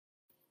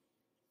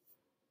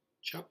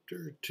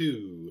Chapter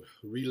 2,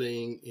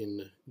 Relaying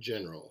in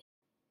General.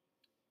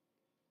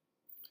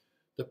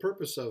 The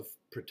purpose of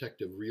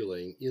protective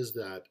relaying is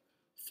that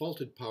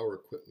faulted power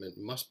equipment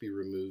must be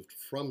removed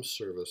from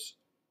service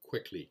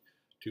quickly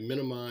to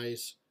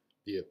minimize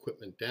the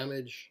equipment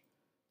damage,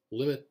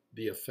 limit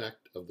the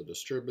effect of the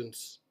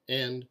disturbance,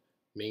 and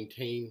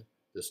maintain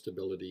the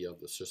stability of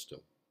the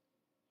system.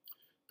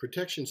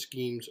 Protection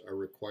schemes are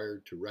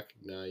required to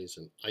recognize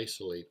and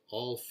isolate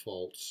all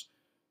faults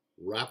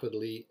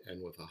rapidly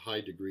and with a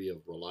high degree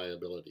of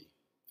reliability.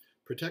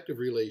 Protective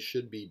relays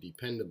should be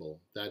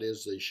dependable, that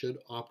is, they should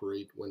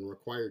operate when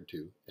required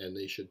to, and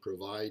they should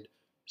provide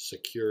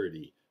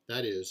security,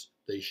 that is,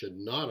 they should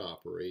not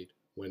operate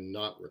when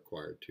not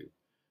required to.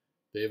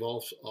 They have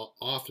also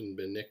often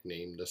been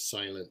nicknamed the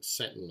silent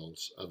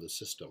sentinels of the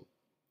system.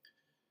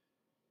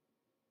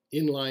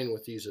 In line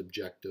with these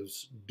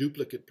objectives,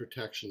 duplicate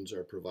protections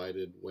are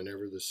provided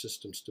whenever the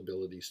system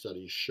stability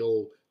studies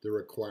show the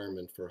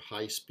requirement for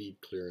high-speed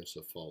clearance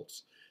of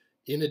faults.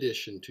 In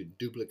addition to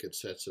duplicate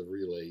sets of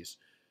relays,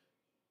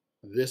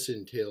 this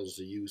entails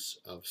the use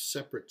of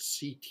separate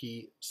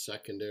CT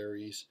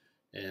secondaries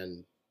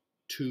and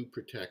two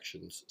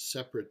protections,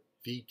 separate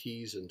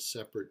VTs and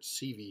separate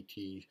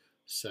CVT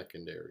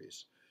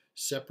secondaries,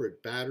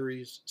 separate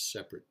batteries,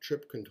 separate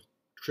trip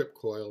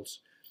coils.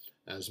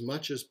 As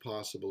much as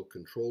possible,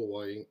 control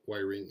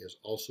wiring is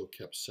also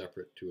kept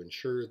separate to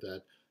ensure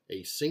that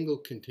a single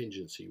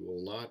contingency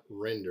will not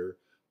render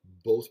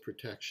both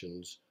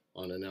protections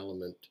on an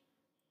element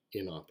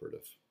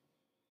inoperative.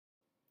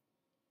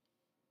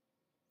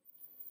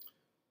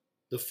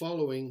 The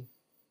following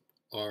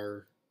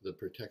are the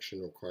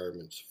protection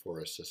requirements for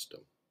a system.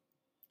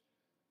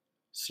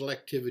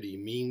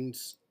 Selectivity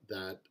means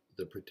that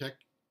the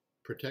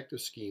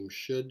protective scheme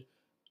should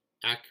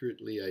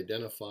accurately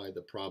identify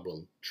the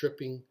problem,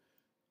 tripping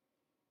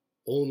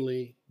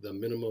only the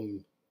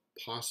minimum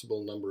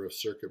possible number of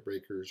circuit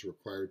breakers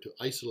required to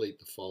isolate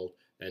the fault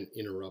and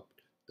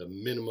interrupt the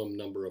minimum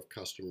number of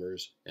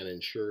customers and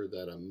ensure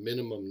that a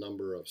minimum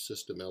number of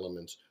system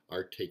elements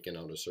are taken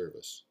out of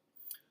service.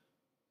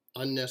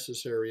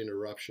 Unnecessary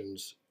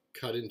interruptions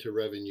cut into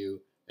revenue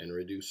and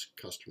reduce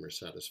customer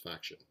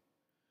satisfaction.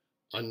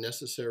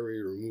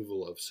 Unnecessary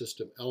removal of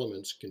system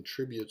elements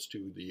contributes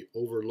to the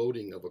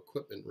overloading of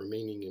equipment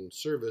remaining in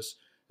service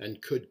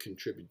and could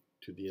contribute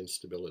to the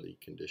instability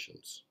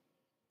conditions.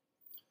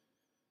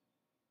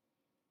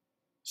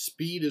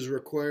 Speed is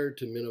required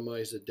to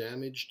minimize the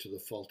damage to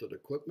the faulted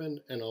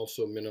equipment and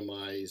also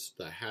minimize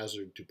the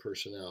hazard to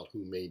personnel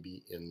who may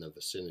be in the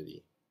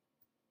vicinity.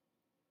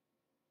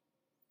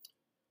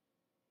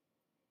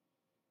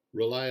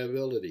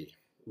 Reliability.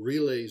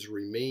 Relays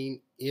remain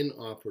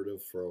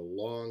inoperative for a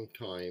long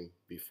time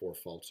before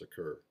faults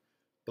occur.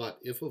 But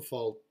if a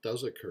fault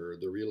does occur,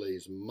 the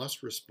relays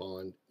must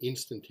respond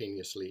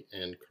instantaneously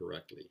and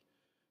correctly.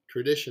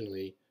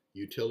 Traditionally,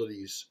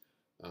 utility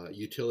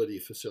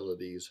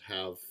facilities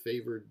have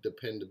favored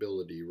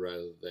dependability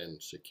rather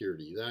than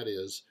security. That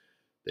is,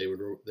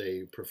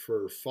 they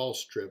prefer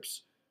false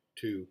trips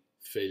to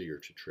failure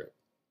to trip.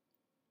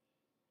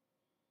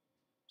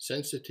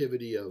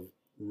 Sensitivity of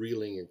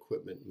reeling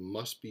equipment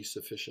must be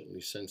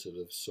sufficiently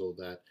sensitive so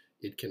that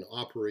it can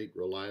operate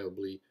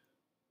reliably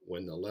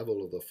when the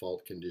level of the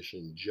fault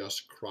condition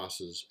just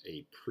crosses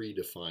a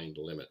predefined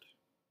limit.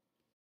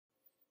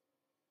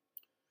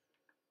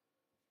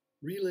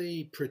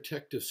 Relay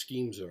protective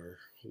schemes are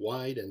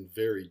wide and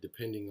varied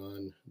depending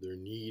on their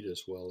need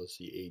as well as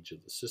the age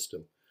of the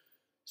system.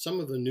 Some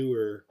of the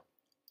newer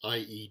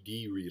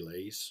IED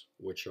relays,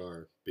 which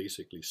are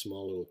basically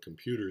small little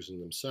computers in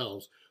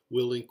themselves,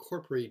 will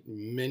incorporate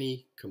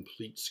many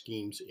complete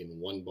schemes in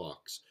one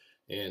box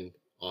and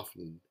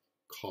often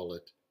call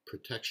it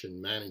protection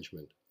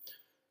management.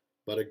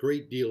 But a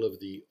great deal of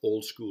the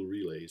old school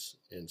relays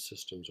and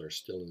systems are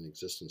still in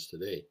existence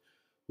today.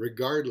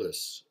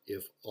 Regardless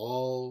if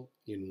all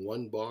in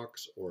one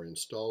box or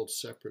installed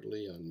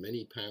separately on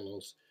many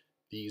panels,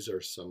 these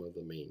are some of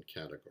the main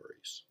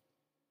categories.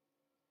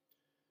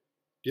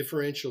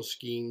 Differential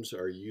schemes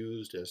are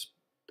used as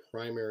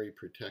primary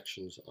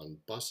protections on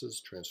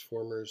buses,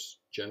 transformers,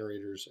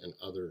 generators, and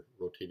other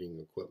rotating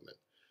equipment.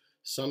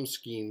 Some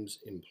schemes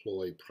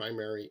employ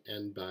primary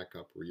and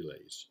backup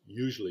relays,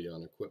 usually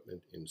on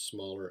equipment in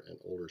smaller and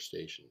older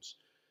stations.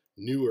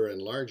 Newer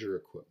and larger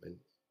equipment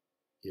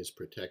is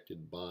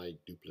protected by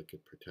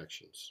duplicate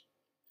protections.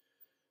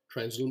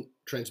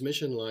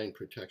 Transmission line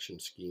protection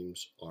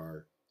schemes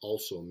are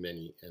also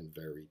many and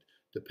varied,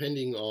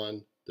 depending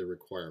on the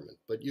requirement,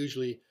 but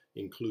usually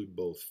include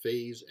both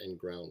phase and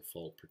ground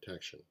fault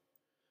protection.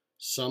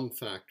 Some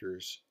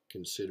factors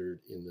considered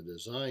in the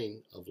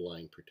design of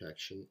line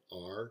protection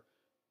are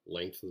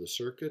length of the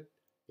circuit,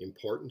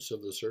 importance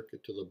of the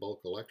circuit to the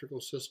bulk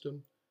electrical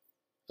system,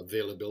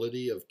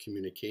 availability of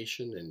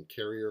communication and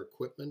carrier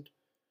equipment,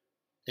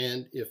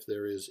 and if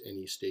there is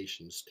any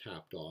stations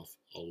tapped off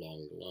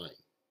along the line.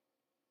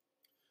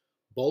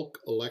 Bulk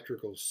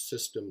electrical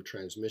system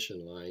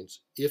transmission lines,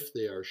 if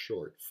they are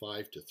short,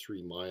 5 to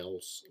 3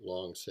 miles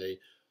long, say,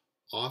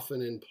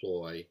 often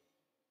employ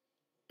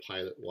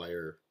pilot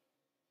wire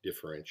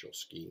differential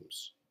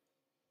schemes.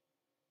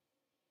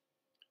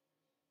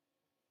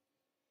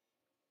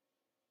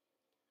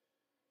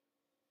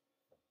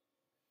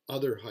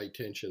 Other high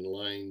tension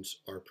lines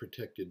are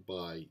protected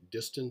by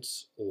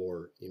distance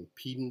or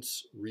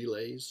impedance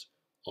relays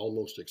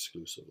almost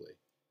exclusively.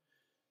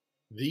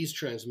 These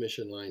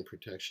transmission line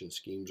protection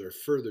schemes are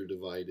further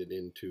divided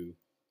into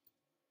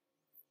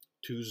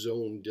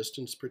two-zone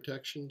distance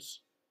protections,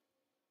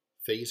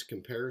 phase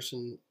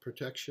comparison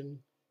protection,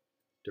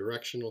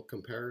 directional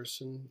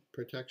comparison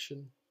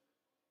protection,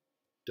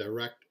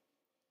 direct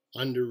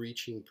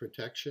underreaching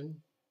protection,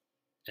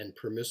 and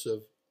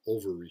permissive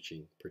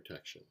overreaching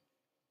protection.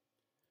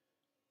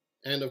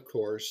 And of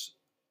course,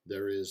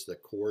 there is the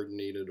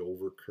coordinated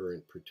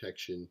overcurrent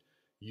protection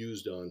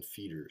used on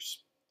feeders.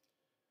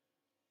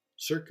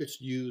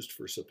 Circuits used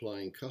for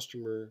supplying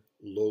customer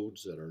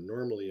loads that are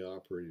normally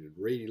operated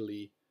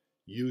radially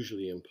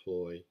usually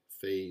employ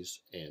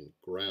phase and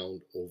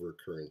ground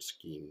overcurrent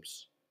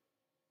schemes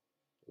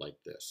like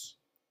this.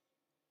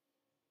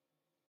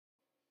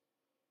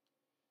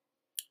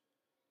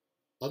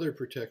 Other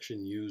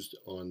protection used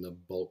on the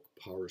bulk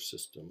power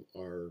system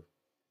are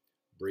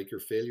breaker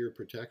failure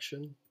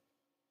protection,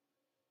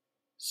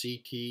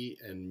 CT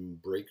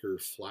and breaker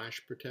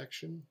flash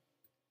protection,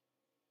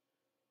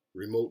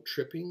 remote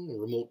tripping.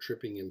 Remote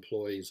tripping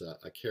employs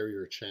a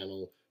carrier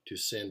channel to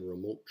send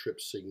remote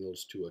trip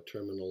signals to a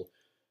terminal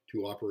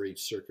to operate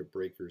circuit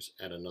breakers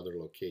at another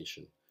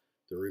location.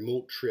 The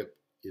remote trip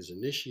is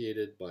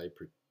initiated by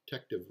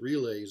protective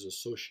relays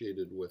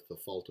associated with the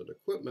faulted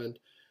equipment,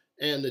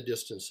 and the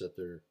distance that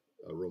they're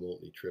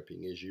remotely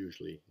tripping is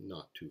usually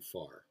not too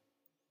far.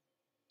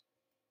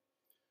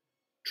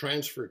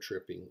 Transfer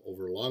tripping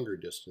over longer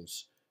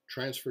distance.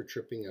 Transfer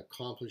tripping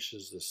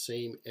accomplishes the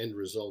same end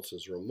results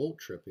as remote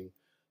tripping,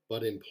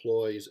 but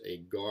employs a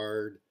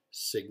guard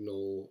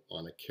signal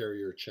on a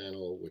carrier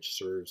channel which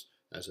serves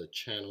as a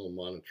channel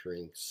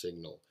monitoring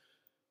signal.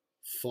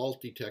 Fault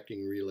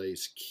detecting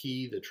relays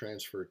key the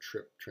transfer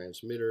trip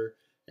transmitter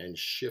and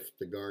shift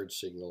the guard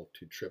signal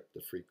to trip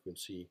the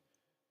frequency,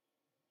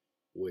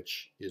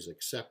 which is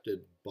accepted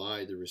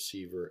by the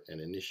receiver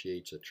and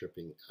initiates a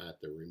tripping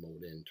at the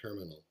remote end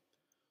terminal.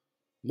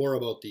 More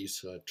about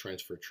these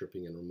transfer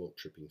tripping and remote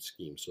tripping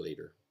schemes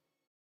later.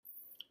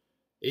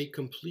 A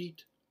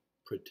complete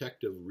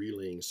protective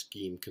relaying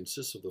scheme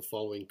consists of the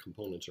following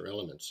components or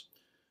elements: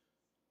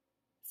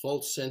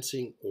 fault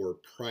sensing or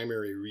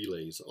primary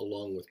relays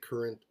along with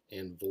current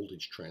and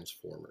voltage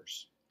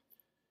transformers.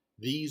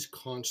 These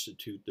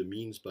constitute the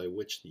means by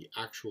which the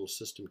actual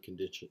system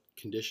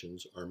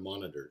conditions are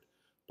monitored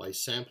by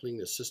sampling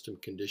the system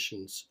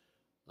conditions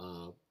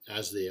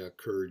as they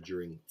occur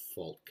during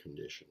fault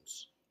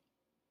conditions.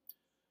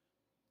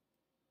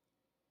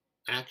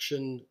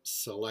 Action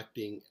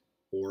selecting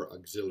or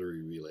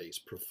auxiliary relays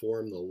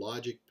perform the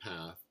logic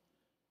path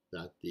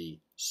that the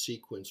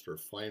sequence for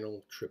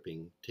final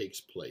tripping takes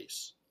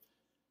place.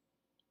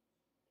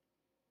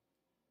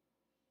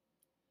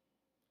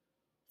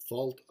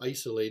 Fault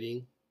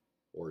isolating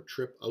or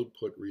trip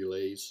output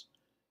relays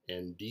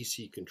and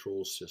DC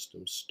control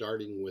systems,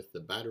 starting with the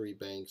battery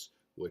banks,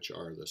 which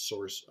are the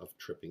source of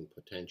tripping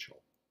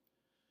potential.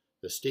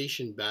 The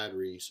station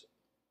batteries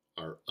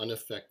are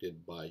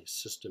unaffected by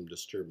system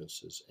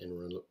disturbances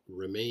and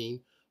remain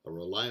a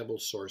reliable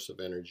source of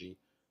energy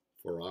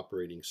for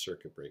operating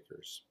circuit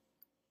breakers.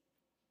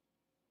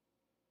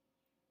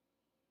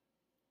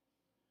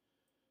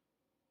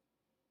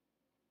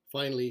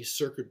 Finally,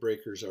 circuit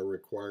breakers are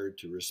required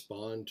to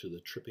respond to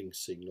the tripping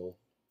signal,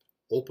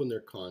 open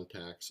their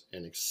contacts,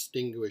 and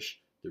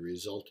extinguish the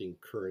resulting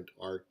current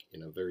arc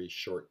in a very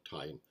short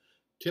time,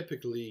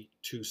 typically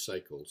 2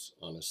 cycles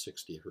on a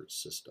 60 Hz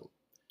system.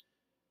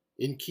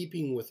 In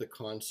keeping with the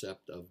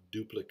concept of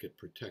duplicate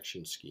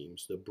protection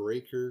schemes, the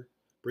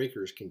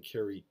breakers can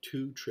carry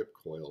 2 trip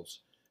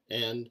coils,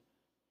 and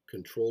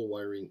control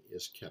wiring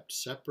is kept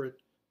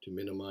separate to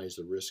minimize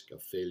the risk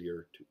of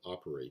failure to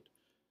operate.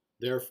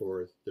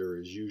 Therefore, there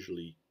is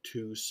usually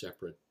 2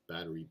 separate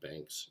battery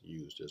banks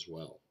used as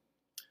well.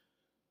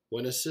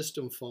 When a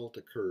system fault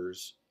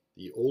occurs,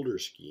 the older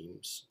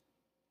schemes,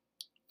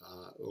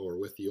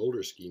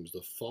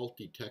 the fault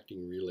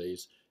detecting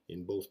relays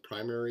in both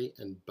primary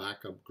and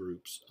backup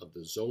groups of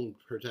the zone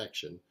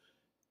protection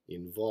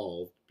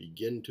involved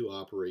begin to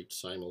operate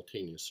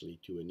simultaneously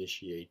to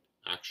initiate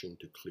action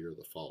to clear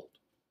the fault.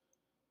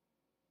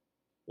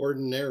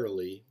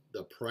 Ordinarily,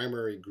 the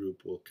primary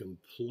group will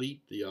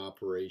complete the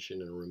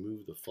operation and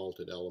remove the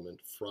faulted element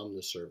from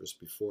the service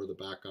before the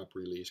backup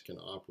relays can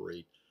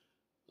operate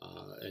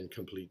and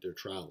complete their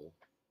travel.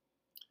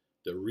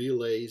 The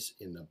relays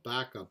in the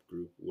backup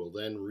group will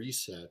then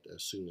reset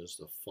as soon as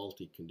the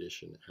faulty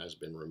condition has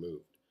been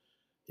removed.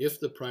 If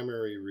the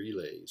primary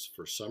relays,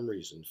 for some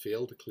reason,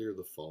 fail to clear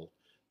the fault,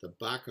 the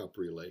backup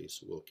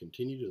relays will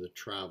continue to the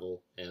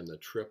travel and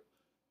trip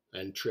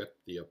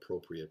the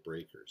appropriate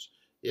breakers.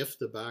 If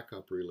the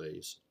backup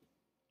relays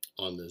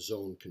on the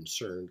zone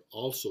concerned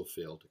also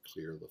fail to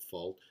clear the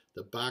fault,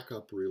 the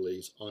backup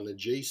relays on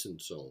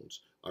adjacent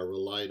zones are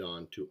relied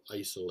on to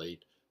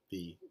isolate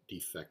the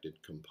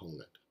defected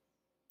component.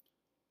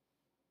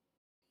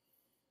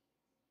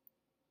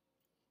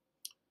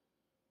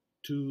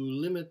 To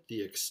limit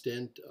the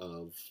extent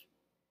of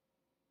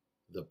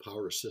the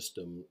power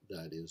system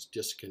that is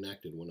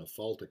disconnected when a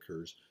fault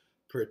occurs,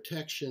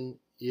 protection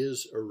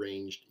is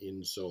arranged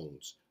in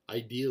zones.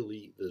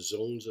 Ideally, the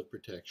zones of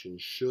protection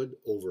should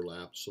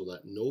overlap so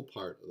that no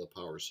part of the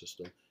power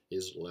system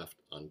is left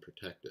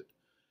unprotected.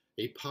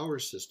 A power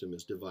system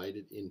is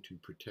divided into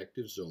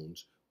protective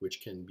zones,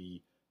 which can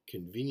be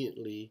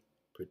conveniently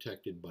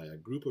protected by a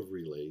group of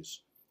relays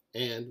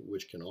and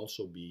which can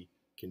also be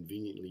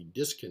conveniently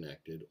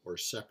disconnected or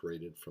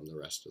separated from the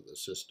rest of the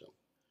system.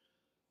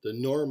 The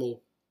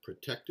normal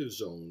protective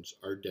zones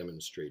are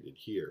demonstrated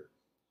here.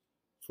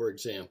 For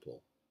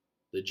example,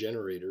 the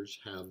generators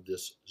have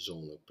this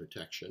zone of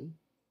protection,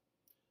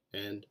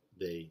 and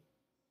they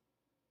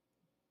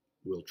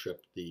will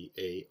trip the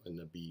A and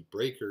the B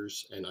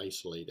breakers and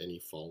isolate any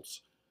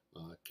faults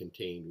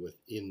contained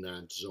within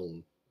that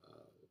zone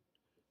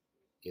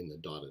in the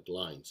dotted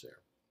lines there.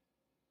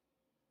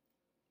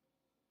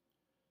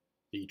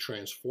 The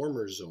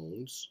transformer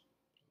zones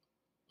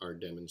are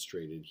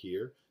demonstrated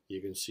here.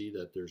 You can see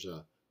that there's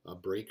a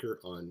breaker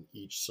on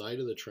each side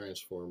of the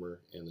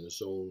transformer, and the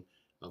zone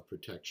of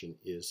protection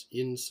is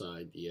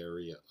inside the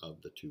area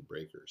of the two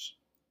breakers.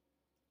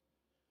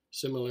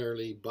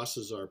 Similarly,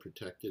 buses are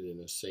protected in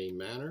the same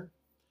manner,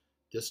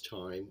 this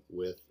time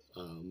with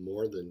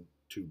more than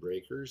two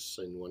breakers.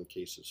 In one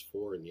case it's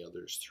 4, in the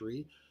other is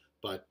 3,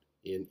 but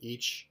in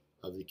each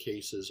of the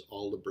cases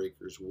all the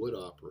breakers would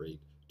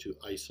operate to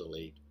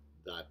isolate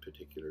that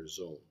particular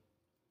zone.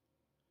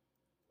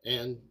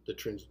 And the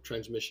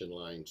transmission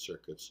line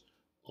circuits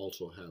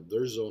also have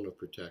their zone of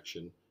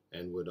protection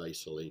and would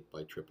isolate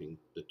by tripping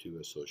the two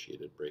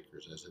associated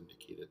breakers as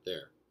indicated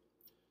there.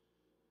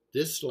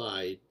 This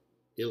slide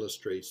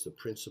illustrates the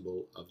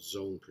principle of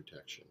zone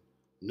protection.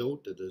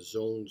 Note that the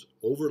zones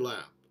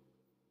overlap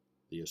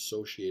the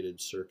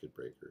associated circuit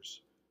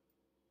breakers.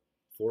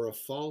 For a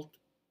fault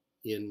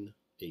in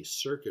a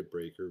circuit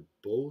breaker,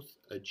 both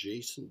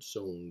adjacent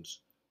zones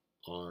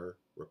are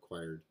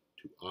required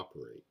to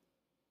operate,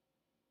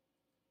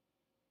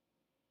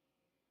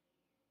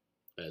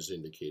 as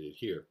indicated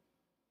here.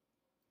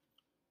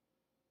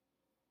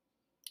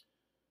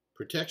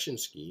 Protection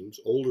schemes,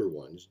 older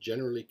ones,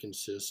 generally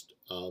consist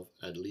of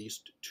at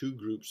least 2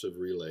 groups of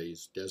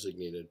relays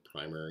designated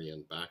primary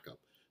and backup.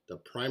 The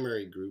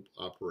primary group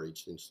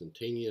operates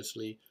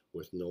instantaneously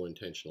with no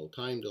intentional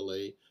time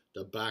delay.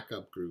 The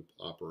backup group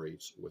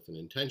operates with an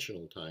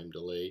intentional time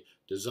delay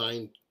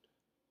designed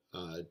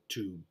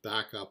to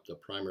back up the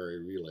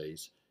primary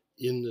relays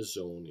in the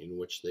zone in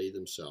which they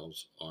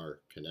themselves are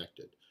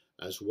connected,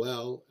 as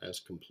well as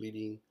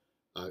completing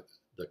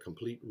the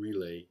complete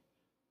relay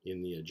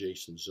in the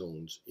adjacent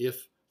zones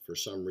if, for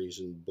some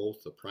reason,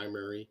 both the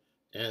primary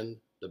and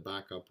the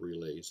backup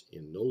relays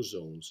in those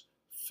zones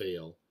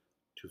fail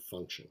to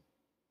function.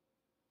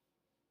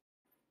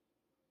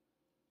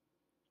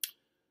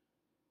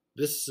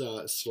 This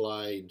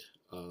slide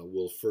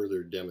will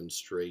further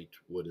demonstrate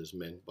what is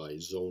meant by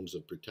zones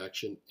of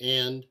protection,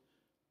 and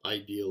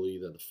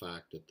ideally the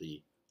fact that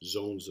the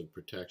zones of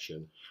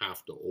protection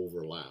have to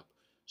overlap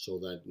so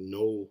that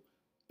no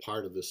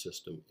part of the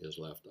system is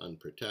left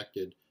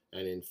unprotected,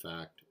 and in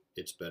fact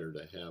it's better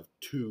to have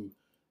 2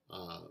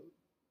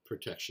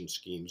 protection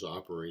schemes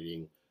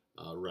operating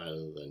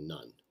rather than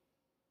none.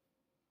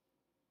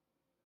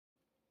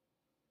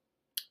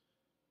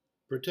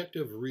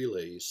 Protective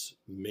relays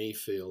may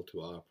fail to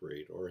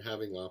operate, or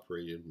having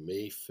operated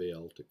may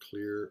fail to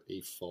clear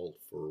a fault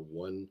for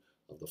one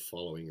of the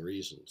following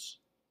reasons: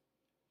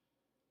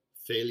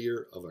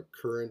 failure of a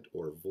current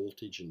or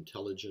voltage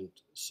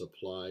intelligent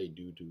supply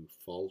due to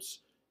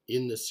faults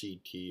in the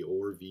CT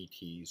or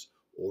VTs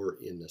or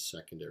in the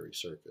secondary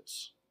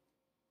circuits,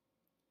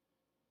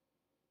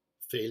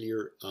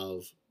 failure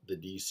of the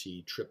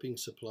DC tripping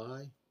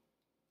supply,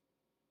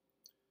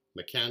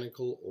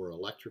 mechanical or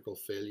electrical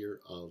failure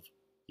of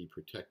the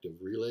protective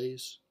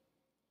relays,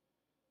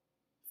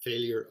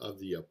 failure of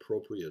the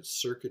appropriate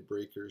circuit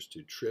breakers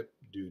to trip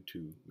due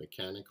to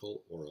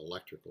mechanical or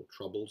electrical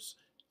troubles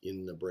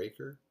in the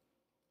breaker,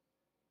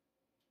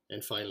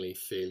 and finally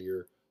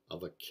failure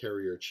of a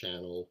carrier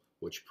channel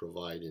which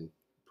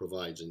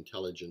provides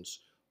intelligence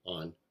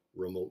on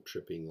remote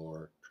tripping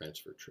or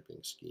transfer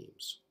tripping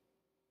schemes.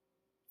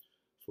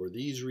 For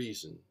these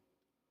reasons,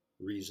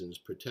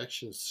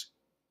 protection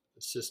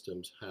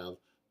systems have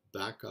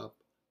backup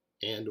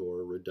and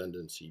or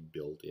redundancy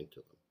built into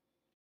them.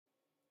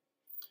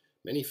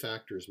 Many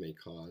factors may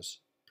cause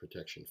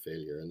protection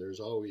failure, and there's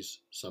always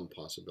some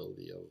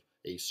possibility of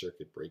a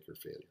circuit breaker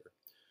failure.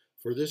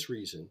 For this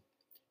reason,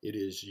 it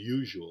is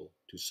usual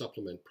to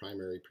supplement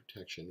primary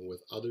protection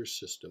with other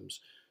systems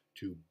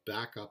to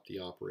back up the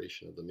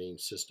operation of the main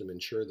system,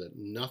 ensure that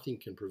nothing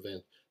can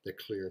prevent the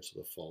clearance of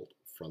the fault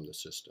from the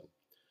system.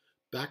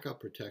 Backup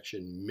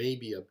protection may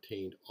be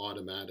obtained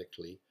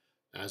automatically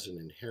as an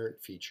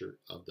inherent feature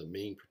of the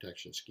main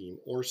protection scheme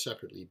or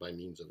separately by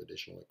means of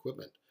additional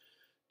equipment.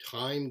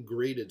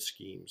 Time-graded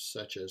schemes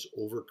such as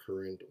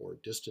overcurrent or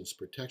distance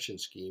protection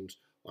schemes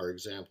are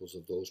examples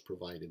of those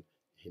providing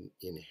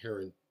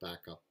inherent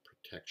backup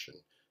protection.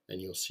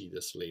 And you'll see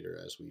this later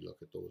as we look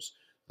at those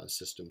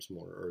systems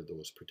more, or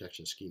those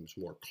protection schemes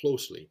more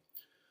closely.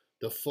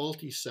 The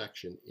faulty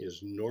section is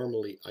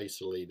normally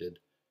isolated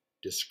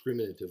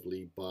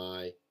discriminatively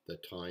by the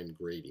time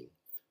grading.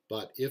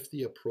 But if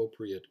the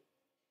appropriate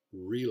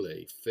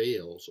relay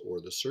fails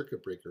or the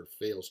circuit breaker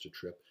fails to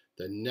trip,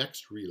 the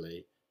next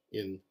relay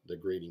in the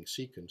grading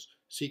sequence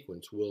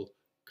will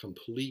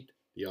complete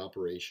the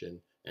operation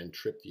and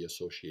trip the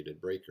associated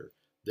breaker,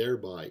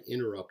 thereby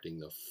interrupting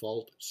the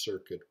fault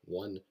circuit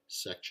one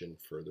section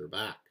further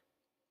back.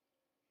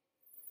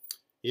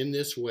 In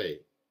this way,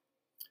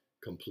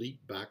 complete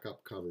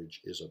backup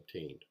coverage is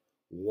obtained.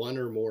 One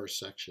or more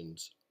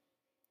sections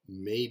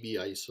may be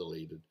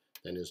isolated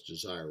than is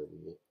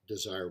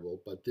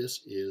desirable, but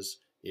this is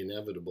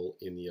inevitable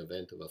in the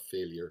event of a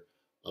failure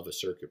of a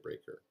circuit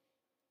breaker.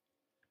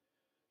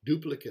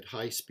 Duplicate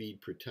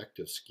high-speed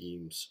protective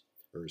schemes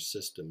or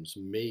systems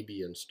may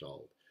be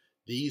installed.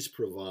 These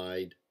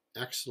provide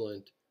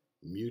excellent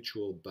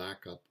mutual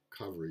backup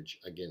coverage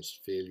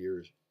against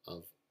failures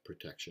of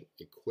protection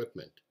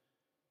equipment.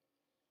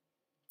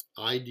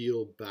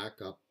 Ideal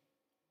backup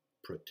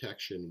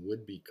protection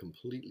would be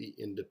completely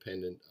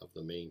independent of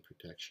the main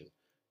protection.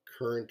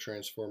 Current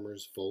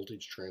transformers,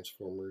 voltage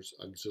transformers,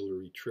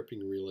 auxiliary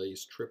tripping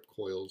relays, trip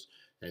coils,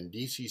 and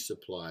DC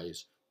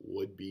supplies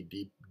would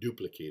be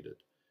duplicated.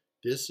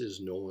 This is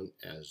known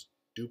as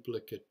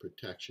duplicate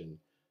protection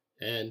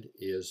and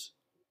is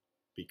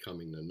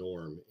becoming the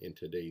norm in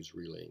today's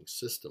relaying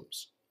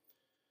systems.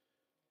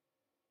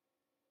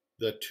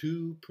 The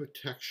two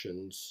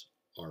protections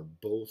are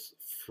both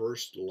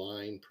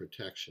first-line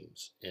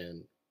protections,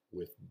 and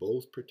with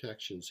both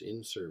protections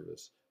in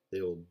service,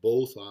 they will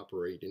both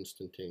operate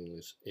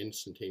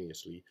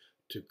instantaneously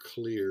to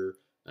clear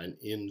an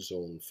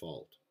in-zone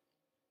fault.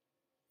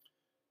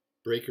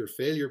 Breaker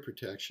failure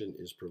protection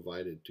is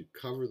provided to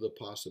cover the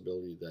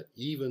possibility that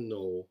even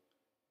though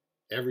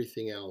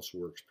everything else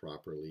works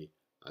properly,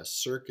 a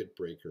circuit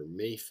breaker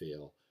may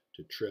fail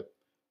to trip,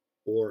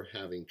 or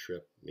having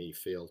tripped may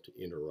fail to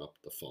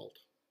interrupt the fault.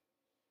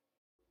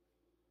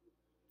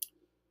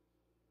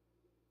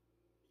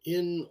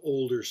 In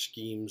older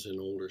schemes and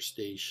older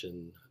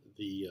station,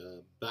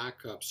 the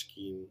backup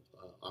scheme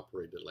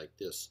operated like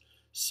this.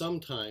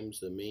 Sometimes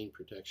the main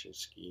protection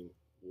scheme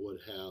would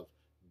have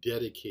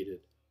dedicated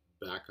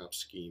backup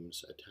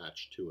schemes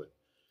attached to it.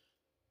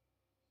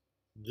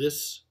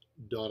 This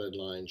dotted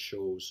line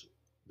shows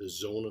the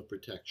zone of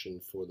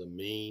protection for the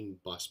main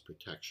bus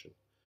protection.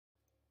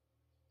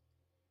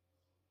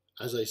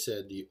 As I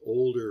said, the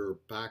older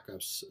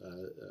backup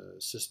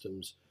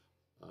systems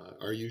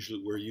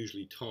were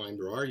usually timed,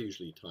 or are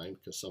usually timed,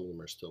 because some of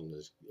them are still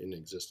in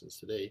existence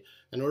today,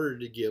 in order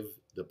to give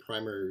the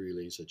primary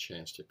relays a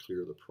chance to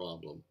clear the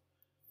problem.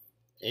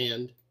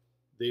 And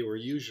they were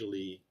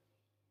usually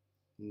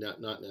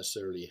not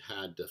necessarily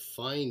had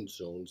defined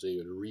zones. They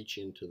would reach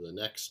into the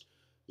next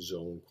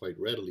zone quite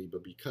readily,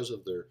 but because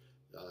of their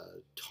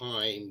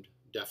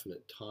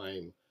definite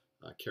time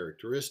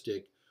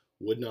characteristic,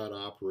 would not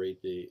operate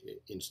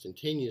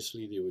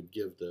instantaneously. They would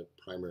give the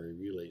primary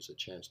relays a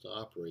chance to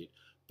operate,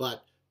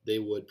 but they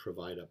would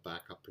provide a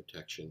backup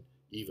protection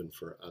even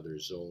for other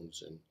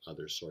zones and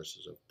other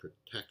sources of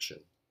protection.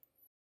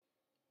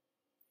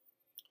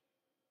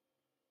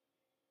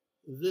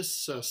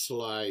 This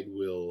slide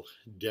will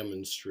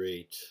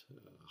demonstrate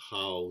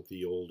how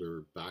the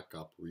older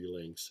backup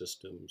relaying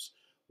systems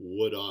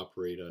would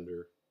operate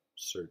under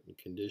certain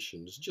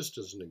conditions, just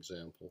as an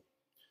example.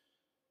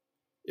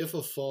 If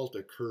a fault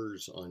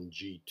occurs on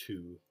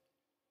G2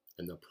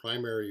 and the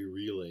primary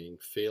relaying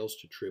fails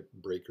to trip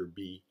breaker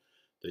B,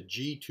 the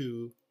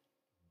G2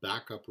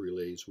 backup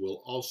relays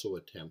will also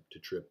attempt to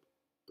trip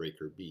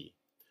breaker B,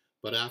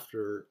 but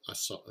after a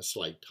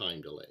slight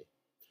time delay.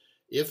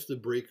 If the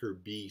breaker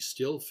B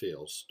still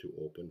fails to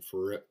open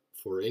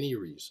for any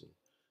reason,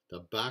 the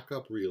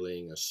backup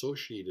relaying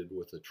associated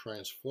with the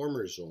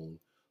transformer zone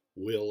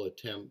will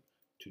attempt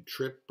to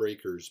trip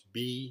breakers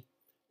B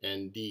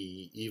and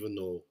D, even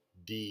though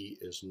D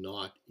is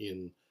not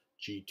in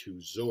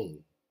G2 zone.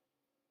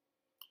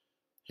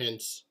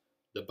 Hence,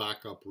 the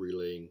backup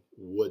relaying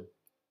would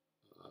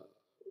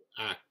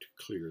act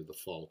to clear the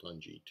fault on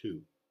G2.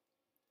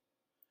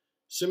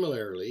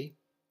 Similarly,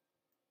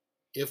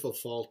 if a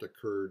fault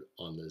occurred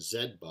on the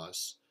Z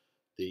bus,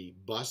 the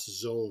bus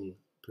zone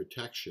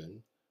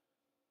protection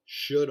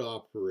should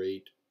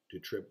operate to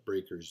trip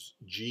breakers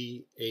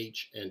G,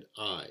 H, and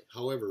I.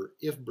 However,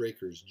 if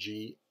breakers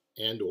G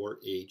and or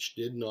H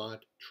did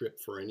not trip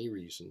for any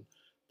reason,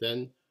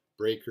 then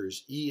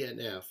breakers E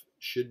and F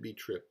should be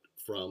tripped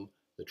from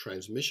the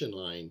transmission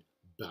line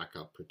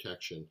backup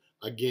protection,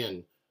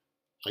 again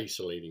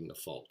isolating the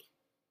fault.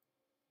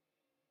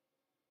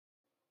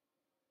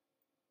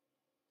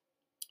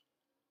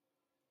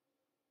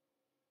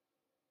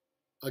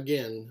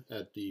 Again,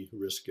 at the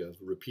risk of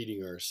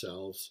repeating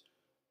ourselves,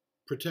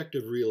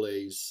 protective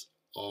relays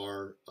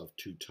are of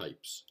two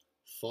types: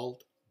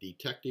 fault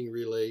detecting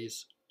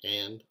relays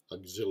and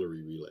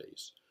auxiliary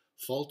relays.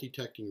 Fault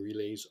detecting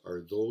relays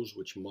are those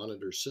which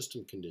monitor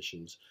system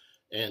conditions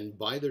and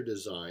by their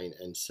design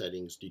and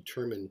settings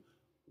determine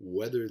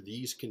whether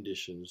these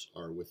conditions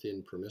are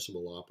within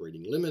permissible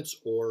operating limits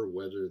or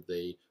whether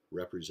they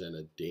represent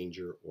a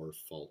danger or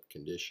fault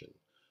condition.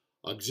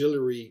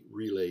 Auxiliary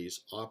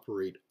relays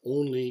operate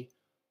only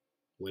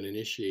when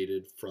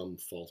initiated from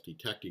fault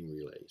detecting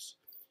relays.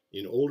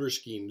 In older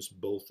schemes,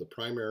 both the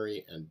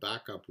primary and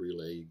backup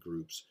relay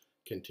groups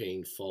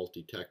contain fault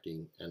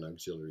detecting and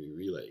auxiliary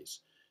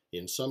relays.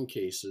 In some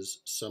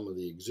cases, some of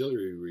the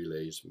auxiliary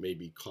relays may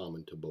be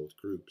common to both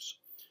groups.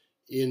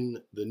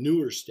 In the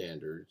newer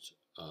standards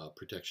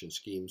protection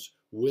schemes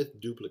with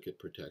duplicate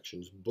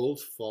protections,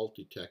 both fault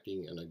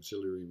detecting and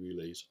auxiliary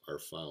relays are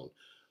found,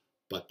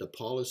 but the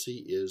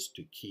policy is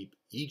to keep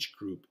each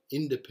group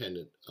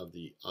independent of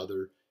the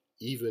other,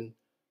 even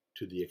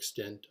to the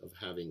extent of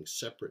having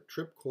separate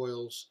trip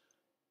coils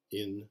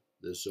in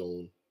the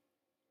zone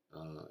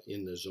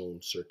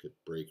circuit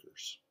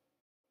breakers.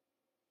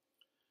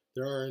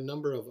 There are a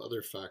number of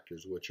other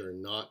factors which are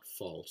not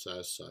faults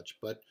as such,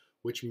 but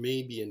which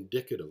may be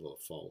indicative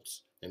of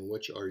faults and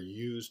which are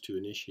used to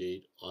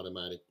initiate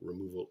automatic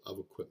removal of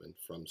equipment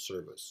from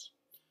service.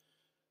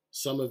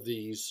 Some of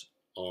these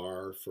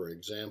are, for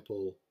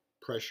example,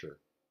 pressure.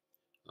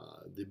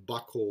 The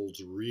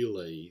Buchholz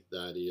relay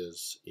that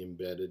is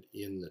embedded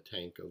in the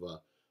tank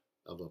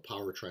of a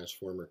power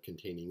transformer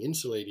containing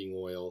insulating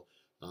oil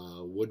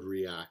would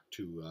react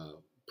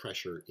to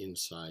pressure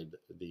inside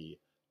the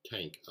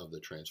tank of the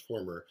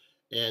transformer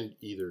and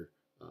either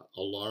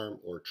alarm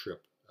or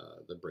trip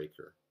the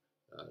breaker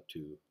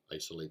to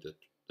isolate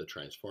the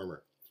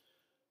transformer.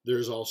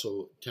 There's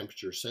also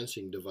temperature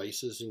sensing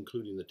devices,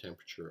 including the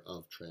temperature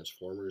of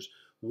transformers,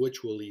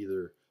 which will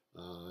either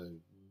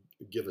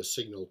give a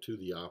signal to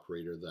the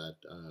operator that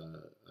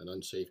an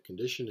unsafe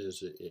condition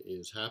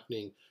is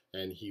happening,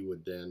 and he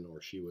would then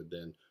or she would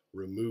then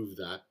remove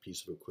that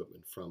piece of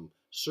equipment from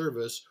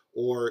service,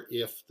 or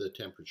if the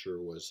temperature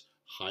was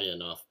high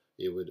enough,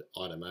 it would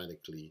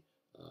automatically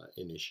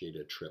initiate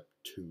a trip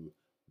to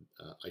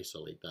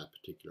isolate that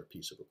particular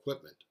piece of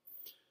equipment.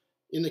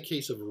 In the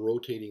case of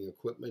rotating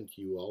equipment,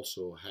 you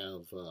also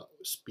have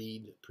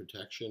speed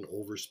protection,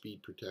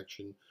 overspeed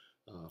protection.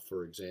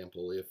 For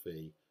example, if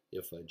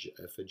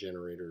a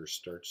generator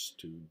starts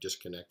to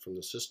disconnect from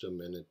the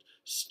system and it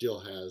still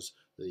has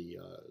the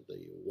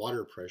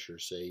water pressure,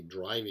 say,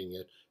 driving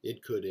it,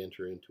 it could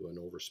enter into an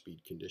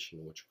overspeed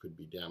condition, which could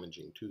be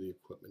damaging to the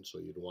equipment. So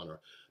you'd want to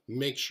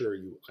make sure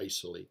you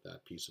isolate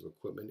that piece of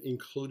equipment,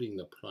 including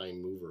the prime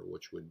mover,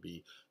 which would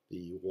be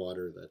the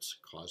water that's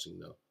causing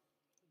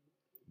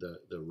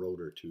the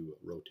rotor to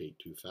rotate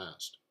too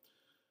fast.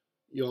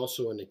 You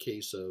also, in the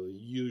case of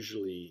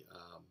usually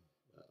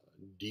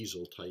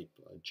diesel type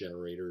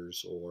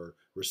generators or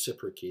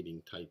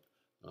reciprocating type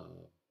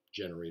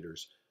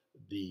generators,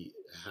 they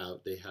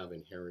have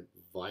inherent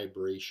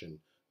vibration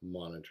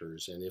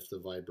monitors, and if the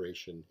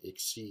vibration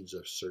exceeds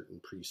a certain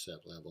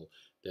preset level,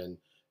 then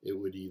it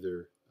would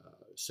either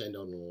send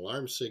out an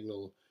alarm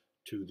signal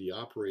to the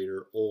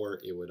operator, or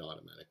it would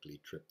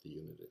automatically trip the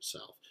unit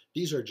itself.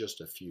 These are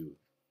just a few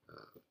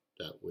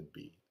that would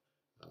be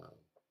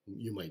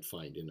you might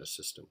find in a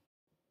system.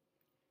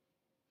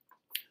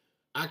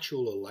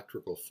 Actual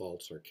electrical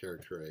faults are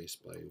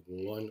characterized by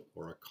one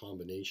or a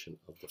combination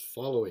of the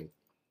following: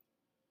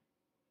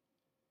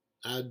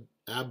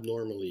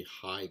 abnormally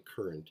high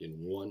current in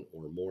one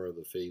or more of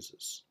the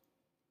phases,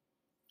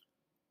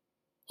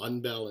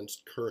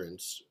 unbalanced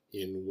currents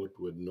in what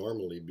would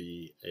normally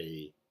be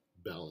a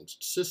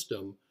balanced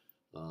system.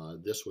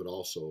 This would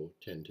also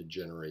tend to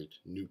generate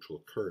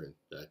neutral current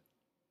that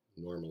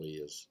normally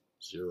is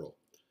zero,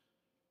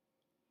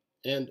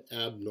 and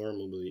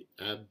abnormally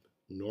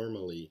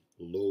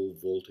low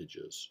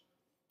voltages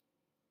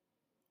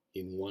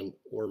in one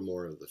or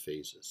more of the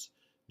phases.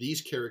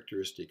 These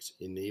characteristics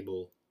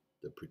enable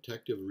the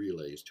protective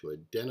relays to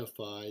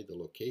identify the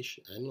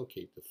location and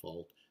locate the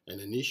fault and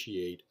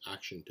initiate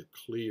action to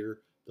clear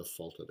the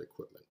faulted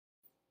equipment.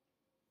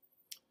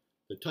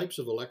 The types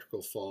of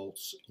electrical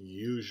faults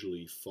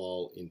usually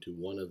fall into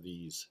one of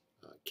these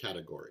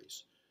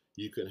categories.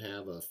 You can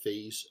have a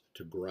phase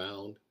to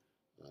ground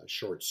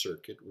short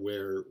circuit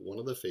where one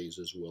of the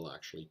phases will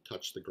actually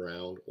touch the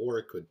ground, or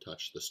it could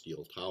touch the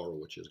steel tower,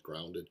 which is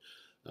grounded.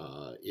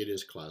 It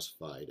is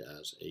classified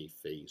as a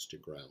phase to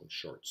ground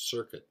short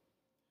circuit.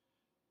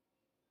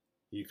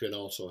 You can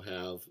also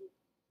have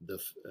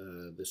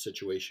the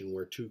situation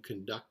where two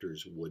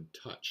conductors would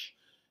touch.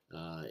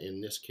 In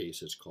this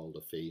case, it's called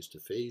a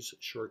phase-to-phase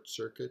short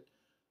circuit.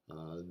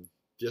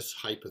 This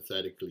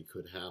hypothetically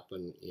could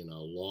happen in a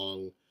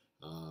long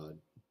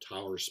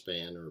tower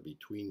span, or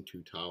between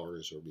two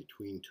towers, or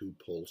between two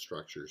pole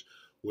structures,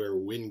 where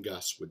wind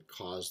gusts would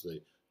cause the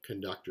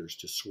conductors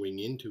to swing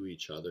into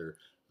each other,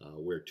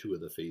 where two of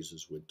the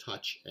phases would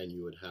touch, and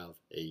you would have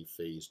a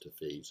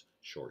phase-to-phase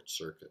short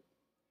circuit.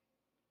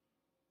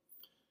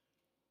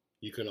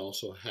 You can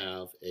also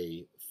have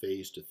a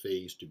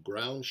phase-to-phase to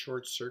ground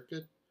short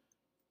circuit,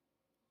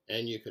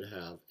 and you could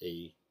have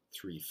a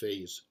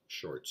three-phase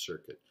short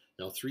circuit.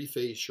 Now,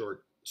 three-phase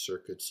short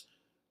circuits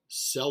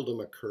seldom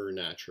occur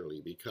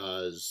naturally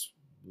because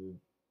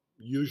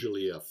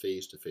usually a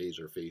phase-to-phase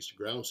or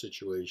phase-to-ground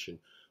situation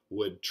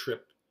would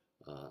trip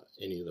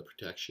any of the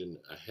protection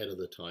ahead of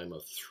the time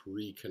of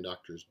three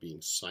conductors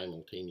being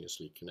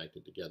simultaneously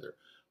connected together.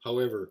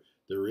 However,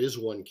 there is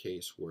one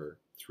case where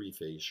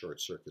three-phase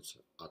short circuits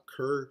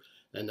occur,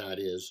 and that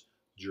is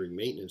during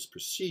maintenance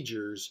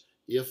procedures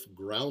if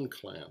ground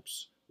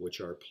clamps, which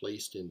are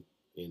placed in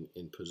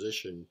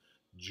position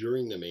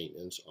during the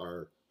maintenance,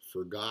 are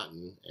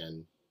forgotten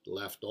and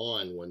left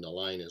on when the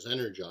line is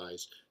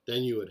energized,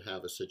 then you would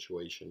have a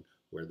situation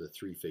where the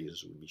three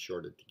phases would be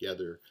shorted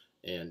together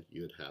and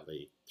you'd have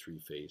a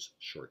three-phase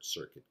short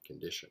circuit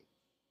condition.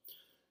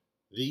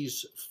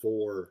 These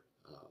four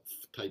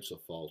types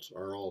of faults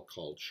are all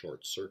called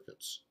short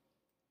circuits.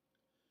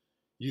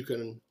 You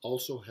can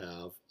also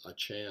have a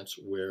chance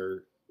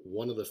where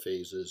one of the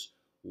phases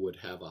would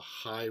have a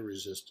high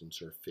resistance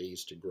or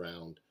phase to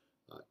ground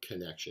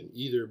connection,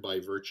 either by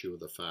virtue of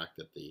the fact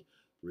that the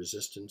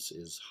resistance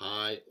is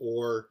high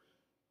or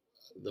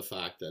the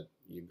fact that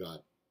you've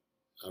got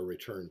a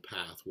return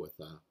path with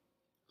a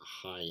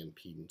high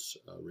impedance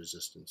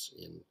resistance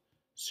in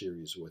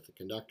series with the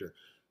conductor.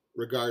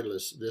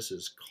 Regardless, this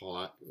is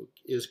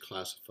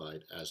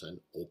classified as an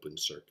open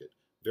circuit.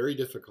 Very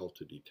difficult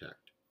to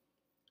detect.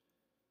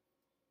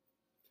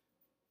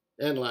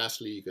 And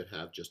lastly, you could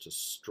have just a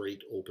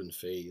straight open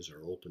phase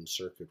or open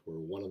circuit where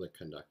one of the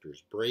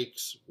conductors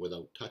breaks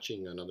without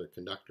touching another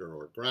conductor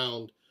or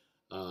ground.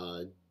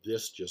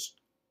 This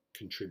just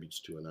contributes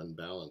to an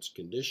unbalanced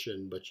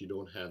condition, but you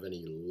don't have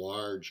any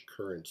large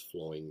currents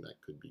flowing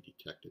that could be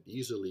detected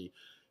easily.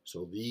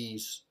 So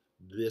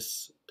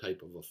this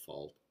type of a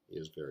fault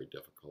is very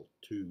difficult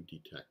to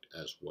detect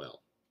as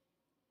well.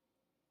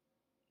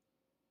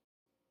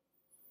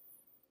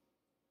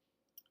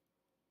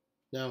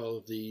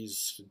 Now,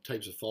 these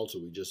types of faults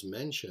that we just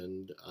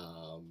mentioned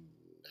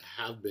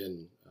have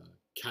been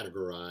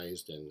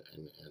categorized and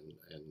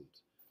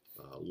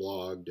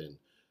logged, and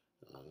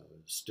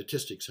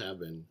statistics have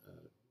been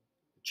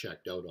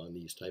checked out on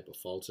these type of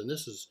faults. And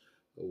this is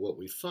what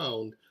we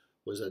found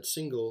was that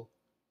single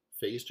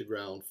phase to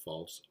ground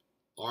faults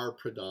are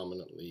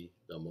predominantly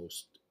the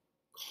most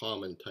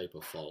common type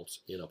of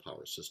faults in a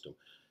power system.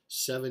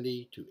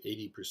 70 to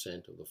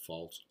 80% of the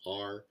faults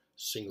are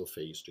single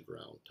phase to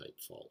ground type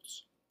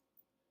faults.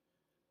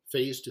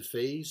 Phase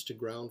to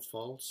ground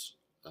faults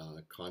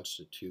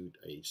constitute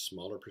a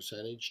smaller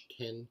percentage,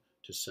 10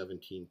 to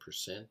 17%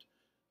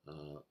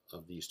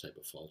 of these type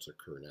of faults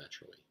occur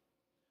naturally.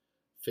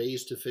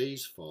 Phase to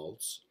phase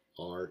faults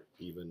are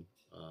even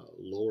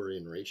lower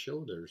in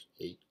ratio. There's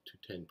 8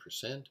 to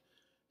 10%,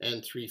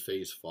 and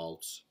three-phase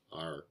faults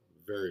are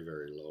very,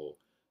 very low,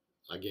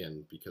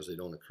 again, because they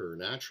don't occur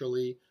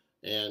naturally,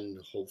 and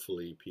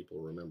hopefully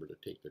people remember to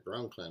take the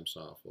ground clamps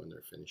off when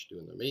they're finished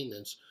doing their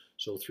maintenance.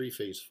 So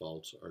three-phase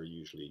faults are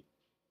usually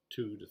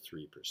 2 to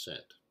 3%.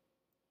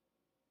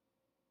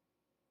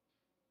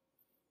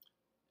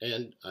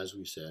 And as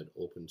we said,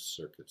 open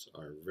circuits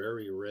are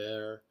very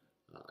rare.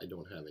 I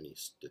don't have any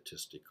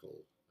statistical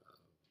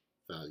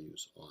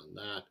values on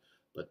that,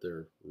 but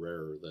they're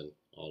rarer than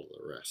all of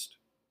the rest.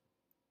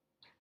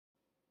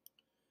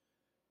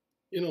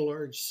 In a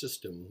large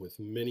system with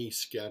many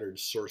scattered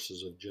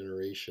sources of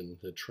generation,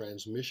 the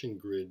transmission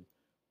grid,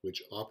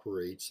 which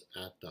operates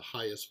at the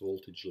highest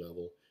voltage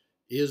level,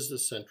 is the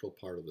central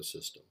part of the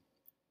system.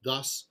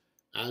 Thus,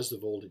 as the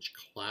voltage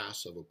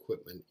class of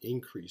equipment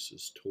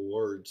increases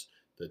towards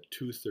the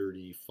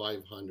 230,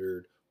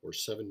 500, or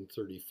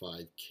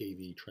 735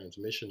 kV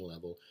transmission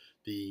level,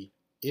 the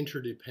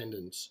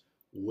interdependence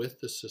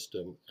with the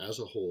system as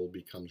a whole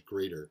becomes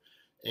greater,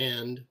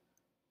 and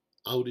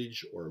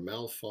outage or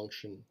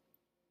malfunction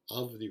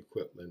of the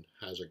equipment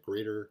has a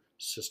greater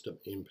system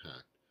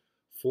impact.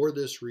 For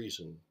this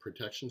reason,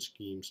 protection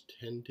schemes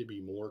tend to be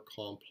more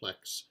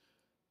complex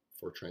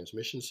for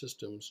transmission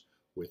systems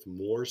with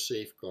more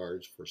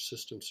safeguards for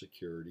system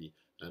security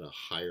at a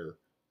higher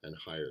and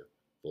higher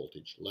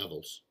voltage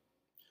levels.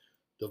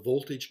 The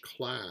voltage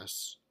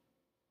class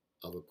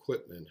of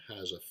equipment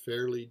has a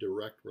fairly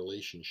direct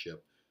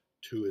relationship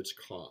to its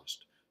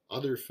cost,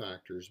 other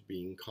factors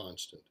being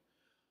constant.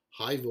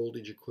 High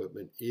voltage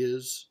equipment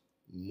is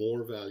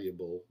more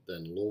valuable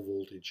than low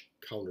voltage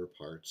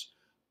counterparts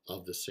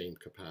of the same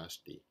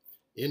capacity.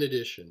 In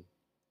addition,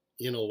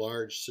 in a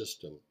large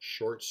system,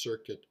 short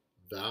circuit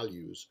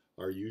values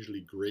are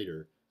usually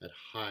greater at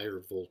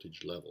higher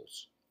voltage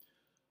levels.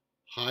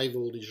 High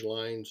voltage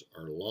lines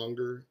are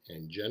longer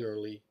and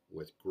generally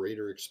with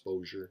greater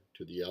exposure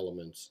to the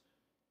elements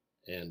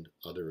and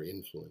other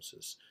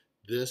influences.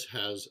 This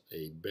has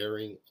a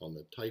bearing on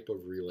the type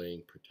of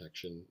relaying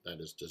protection that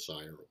is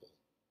desirable.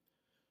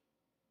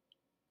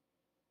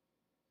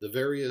 The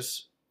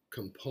various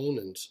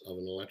components of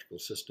an electrical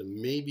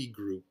system may be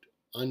grouped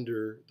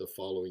under the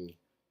following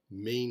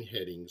main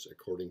headings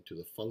according to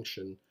the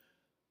function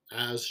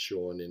as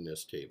shown in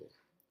this table.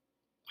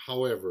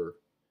 However,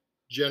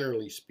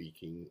 generally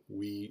speaking,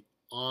 we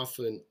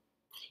often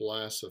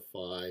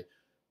classify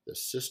the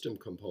system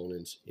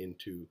components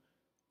into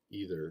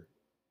either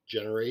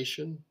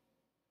generation,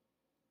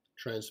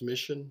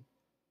 transmission,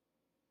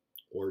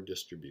 or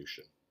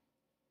distribution.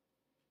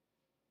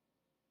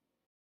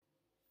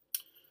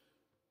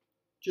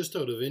 Just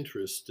out of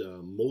interest,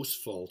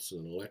 most faults in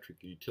an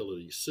electric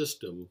utility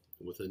system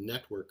with a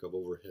network of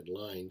overhead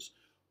lines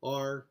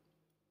are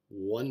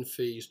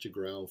one-phase to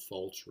ground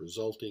faults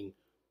resulting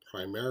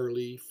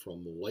primarily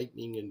from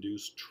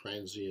lightning-induced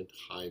transient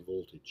high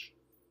voltage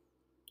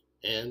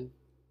and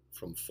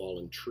from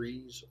fallen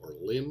trees or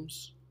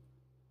limbs.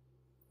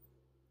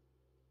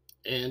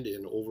 And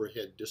in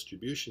overhead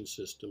distribution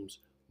systems,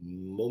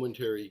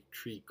 momentary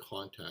tree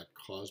contact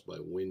caused by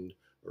wind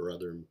or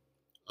other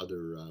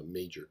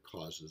major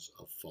causes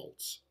of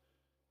faults.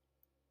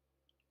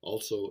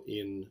 Also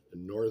in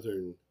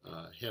northern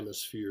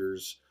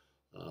hemispheres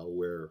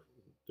where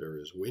there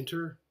is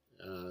winter,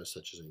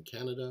 such as in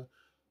Canada,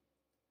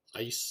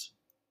 ice,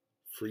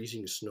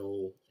 freezing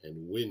snow,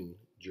 and wind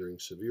during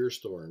severe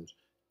storms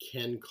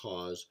can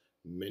cause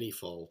many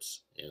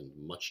faults and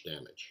much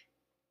damage.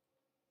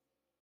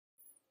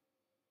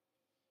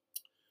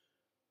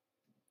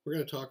 We're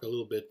going to talk a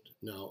little bit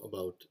now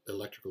about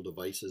electrical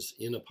devices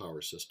in a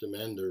power system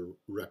and their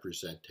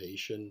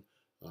representation,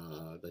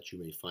 that you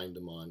may find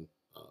them on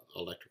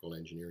electrical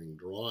engineering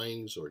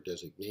drawings or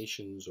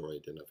designations or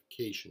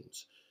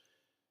identifications.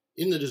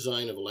 In the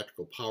design of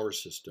electrical power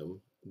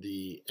system,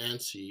 the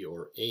ANSI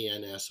or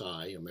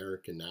ANSI,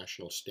 American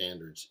National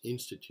Standards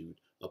Institute,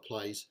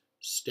 applies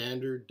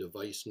standard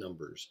device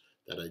numbers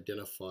that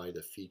identify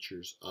the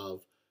features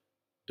of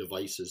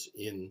devices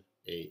in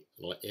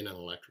an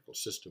electrical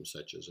system,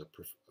 such as a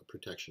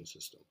protection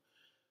system.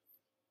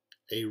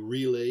 A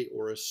relay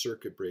or a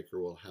circuit breaker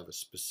will have a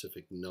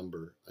specific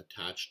number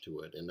attached to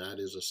it, and that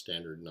is a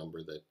standard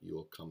number that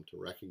you'll come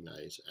to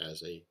recognize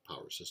as a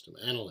power system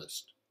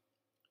analyst.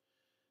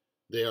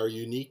 They are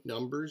unique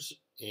numbers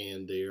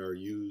and they are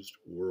used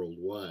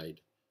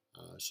worldwide,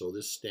 so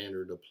this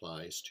standard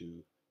applies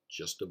to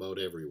just about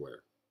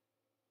everywhere.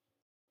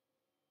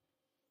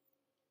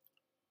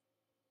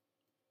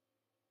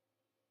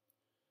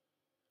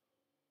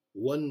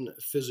 One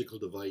physical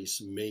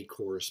device may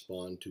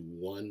correspond to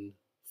one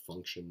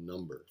function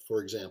number.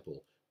 For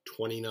example,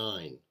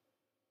 29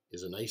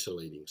 is an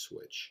isolating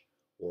switch,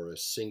 or a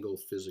single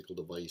physical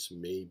device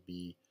may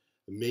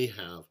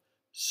have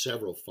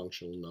several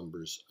functional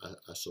numbers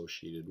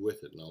associated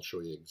with it, and I'll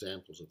show you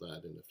examples of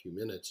that in a few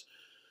minutes.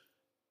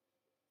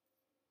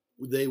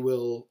 They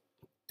will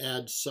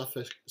add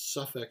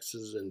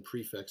suffixes and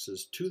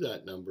prefixes to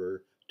that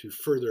number to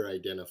further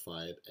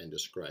identify it and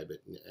describe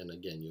it, and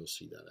again, you'll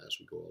see that as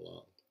we go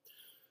along.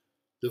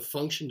 The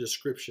function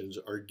descriptions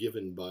are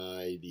given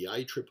by the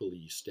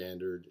IEEE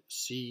standard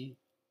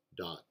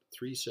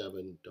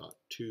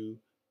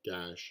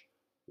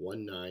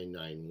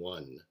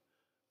C.37.2-1991.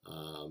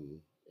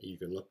 You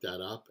can look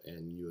that up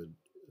and you would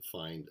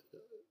find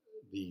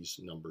these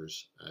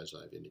numbers as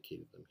I've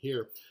indicated them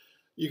here.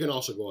 You can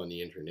also go on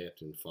the internet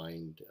and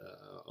find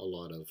a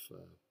lot of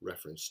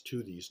reference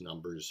to these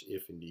numbers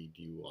if indeed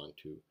you want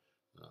to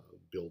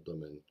build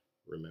them and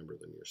remember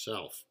them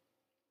yourself.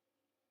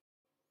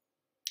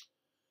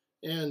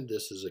 And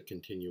this is a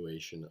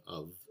continuation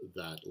of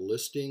that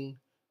listing,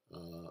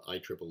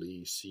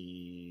 IEEE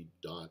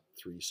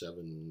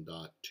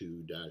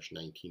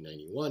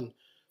C.37.2-1991,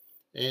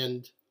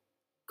 and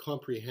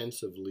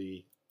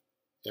comprehensively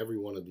every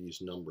one of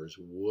these numbers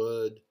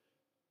would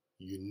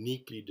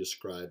uniquely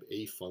describe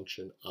a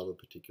function of a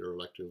particular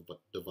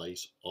electrical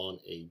device on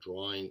a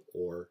drawing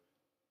or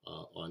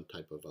on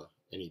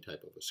any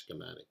type of a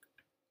schematic.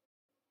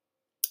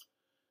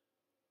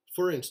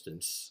 For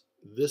instance,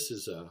 this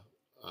is a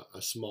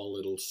small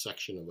little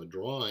section of a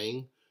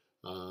drawing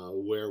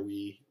where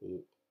we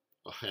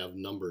have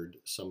numbered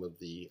some of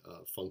the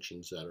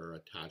functions that are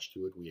attached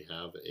to it. We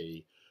have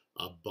a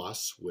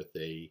bus with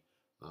a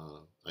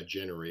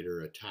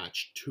generator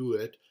attached to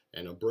it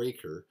and a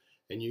breaker.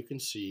 And you can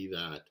see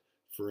that,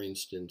 for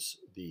instance,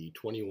 the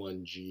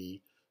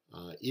 21G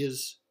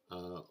is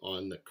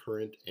on the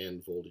current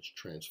and voltage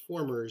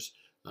transformers,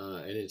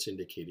 and it's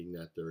indicating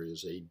that there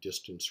is a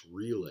distance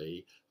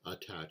relay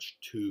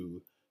attached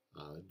to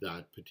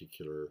that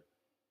particular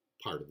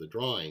part of the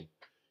drawing.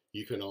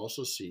 You can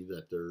also see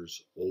that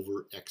there's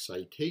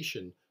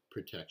over-excitation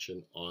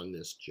protection on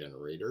this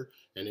generator,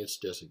 and it's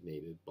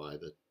designated by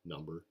the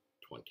number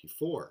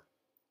 24.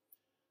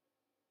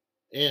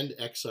 And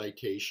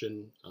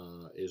excitation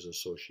is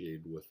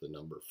associated with the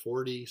number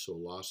 40, so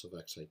loss of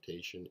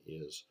excitation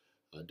is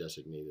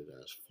designated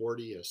as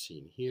 40, as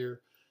seen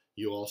here.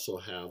 You also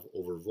have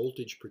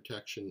overvoltage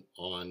protection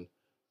on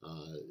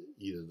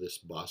either this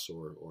bus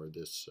or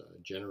this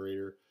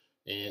generator,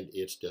 and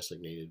it's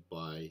designated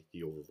by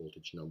the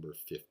overvoltage number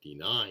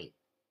 59.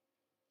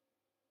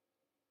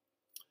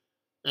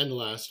 And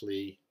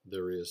lastly,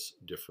 there is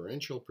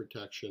differential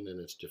protection, and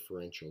it's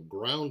differential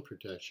ground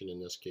protection. In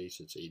this case,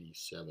 it's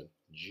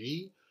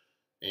 87G.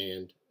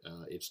 and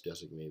it's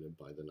designated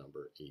by the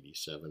number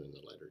 87 and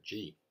the letter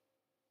G.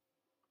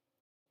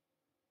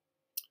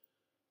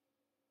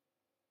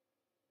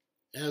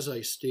 As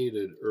I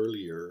stated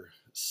earlier,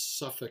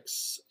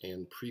 suffix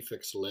and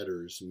prefix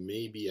letters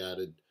may be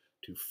added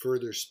to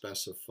further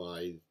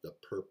specify the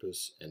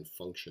purpose and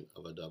function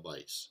of a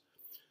device.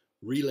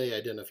 Relay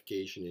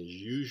identification is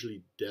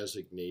usually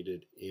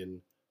designated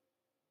in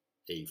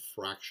a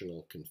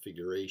fractional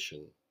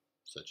configuration,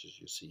 such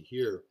as you see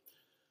here.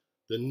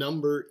 The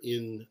number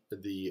in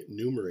the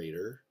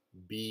numerator,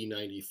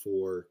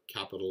 B94,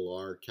 capital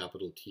R,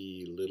 capital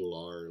T,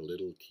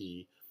 little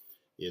t,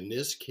 in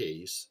this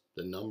case,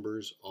 the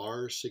numbers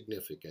are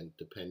significant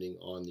depending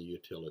on the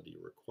utility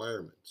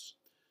requirements.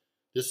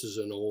 This is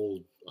an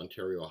old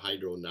Ontario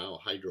Hydro, now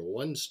Hydro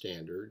 1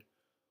 standard,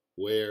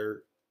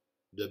 where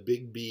the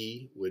big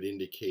B would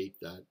indicate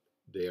that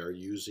they are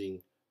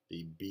using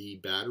the B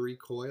battery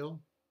coil.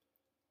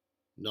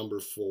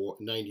 Number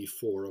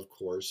 94, of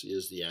course,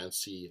 is the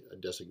ANSI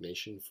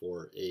designation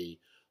for an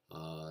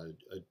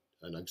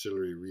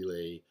auxiliary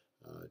relay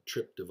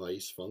trip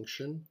device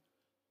function.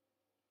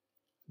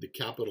 The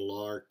capital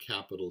R,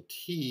 capital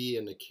T,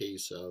 in the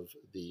case of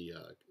the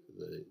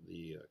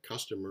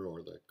customer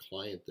or the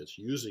client that's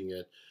using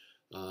it,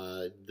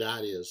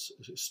 that is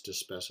to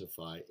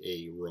specify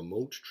a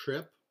remote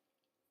trip.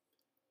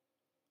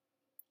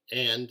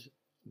 And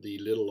the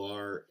little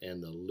r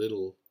and the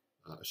little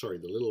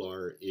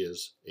r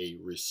is a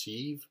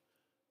receive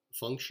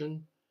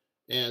function,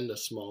 and the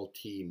small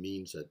t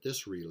means that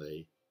this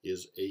relay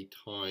is a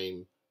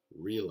time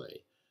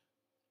relay.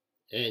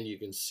 And you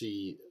can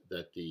see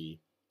that the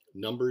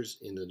numbers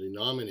in the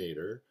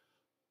denominator,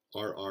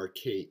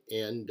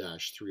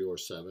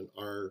 RRKN-307,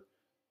 are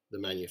the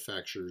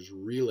manufacturer's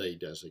relay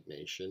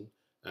designation,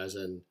 as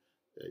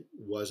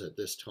was at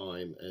this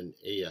time an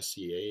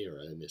ASEA or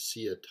an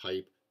ASEA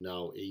type,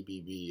 now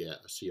ABB,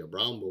 ASEA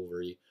Brown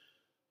Boveri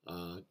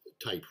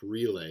type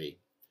relay.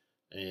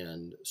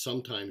 And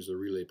sometimes the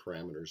relay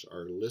parameters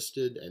are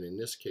listed, and in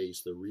this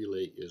case the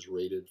relay is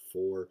rated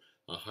for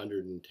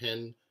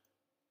 110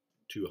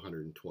 to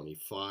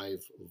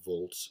 125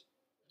 volts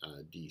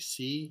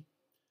DC.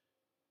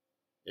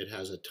 It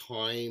has a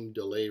time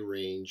delay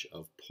range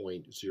of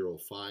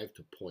 0.05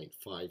 to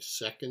 0.5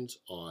 seconds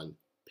on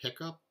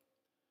pickup,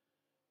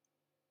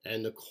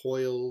 and the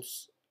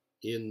coils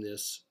in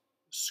this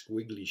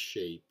squiggly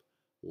shape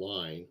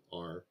line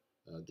are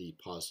the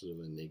positive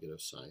and negative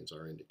signs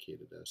are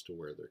indicated as to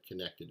where they're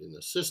connected in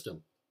the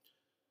system.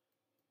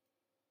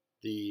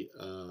 The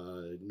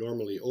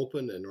normally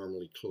open and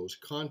normally closed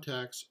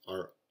contacts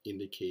are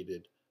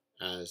indicated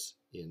as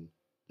in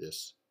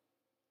this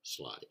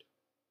slide.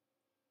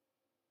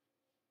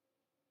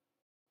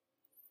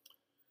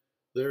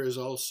 There is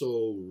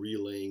also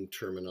relaying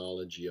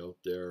terminology out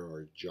there,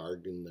 or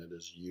jargon that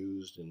is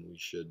used, and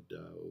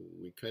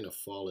we kind of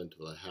fall into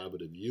the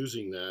habit of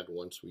using that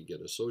once we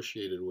get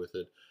associated with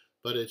it,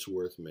 but it's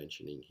worth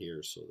mentioning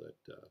here so that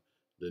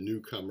the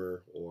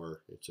newcomer,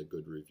 or it's a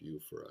good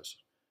review for us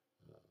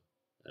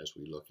as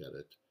we look at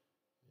it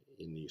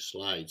in these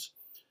slides.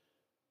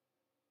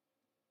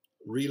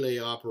 Relay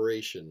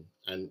operation.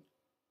 An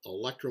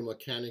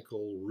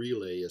electromechanical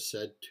relay is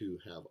said to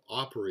have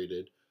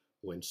operated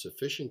when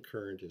sufficient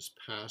current is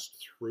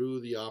passed through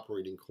the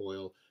operating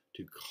coil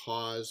to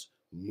cause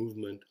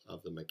movement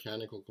of the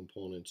mechanical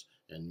components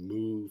and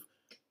move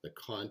the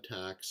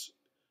contacts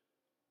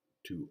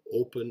to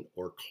open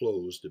or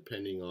close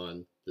depending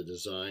on the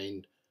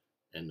design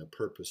and the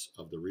purpose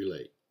of the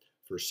relay.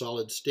 For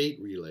solid state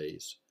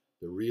relays,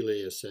 the relay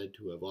is said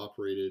to have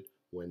operated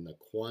when the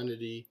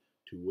quantity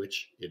to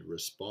which it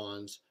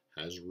responds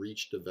has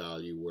reached a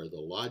value where the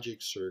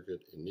logic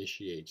circuit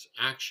initiates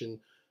action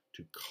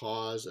to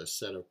cause a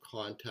set of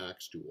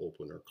contacts to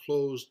open or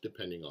close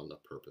depending on the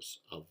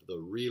purpose of the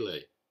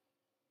relay.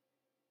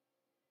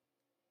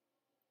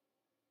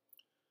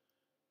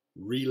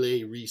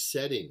 Relay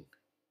resetting.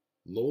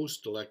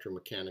 Most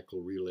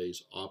electromechanical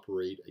relays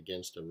operate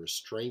against a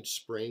restraint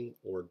spring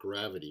or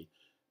gravity,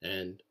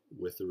 and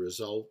with the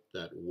result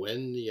that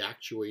when the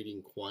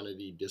actuating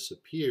quantity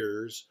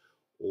disappears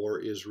or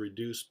is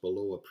reduced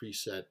below a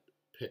preset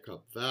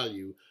pickup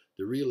value,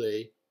 the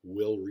relay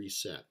will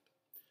reset.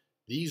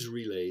 These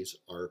relays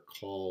are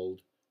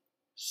called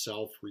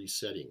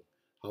self-resetting.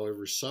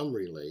 However, some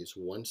relays,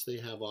 once they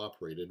have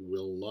operated,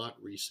 will not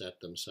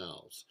reset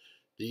themselves.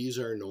 These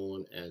are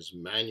known as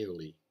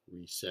manually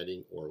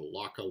resetting or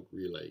lockout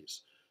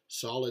relays.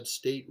 Solid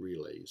state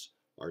relays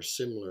are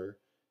similar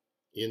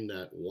in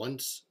that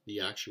once the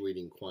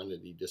actuating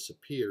quantity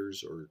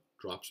disappears or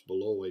drops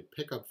below a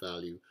pickup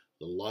value,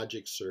 the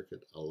logic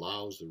circuit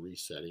allows the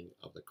resetting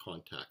of the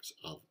contacts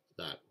of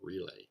that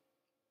relay.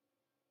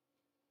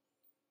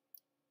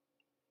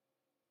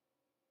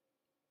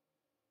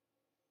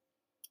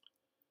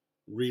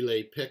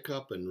 Relay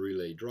pickup and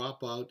relay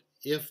dropout.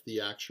 If the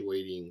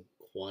actuating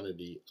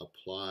quantity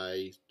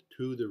applied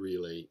to the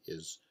relay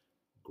is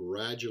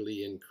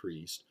gradually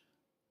increased,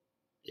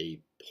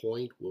 a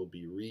point will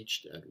be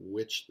reached at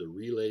which the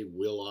relay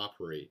will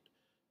operate.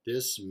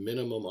 This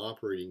minimum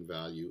operating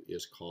value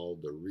is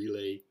called the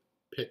relay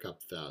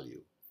pickup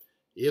value.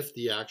 If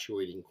the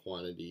actuating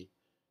quantity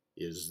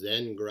is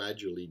then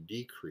gradually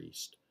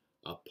decreased,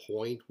 a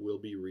point will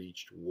be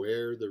reached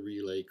where the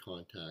relay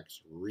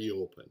contacts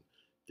reopen.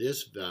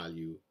 This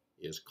value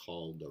is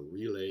called the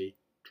relay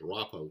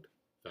dropout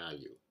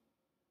value.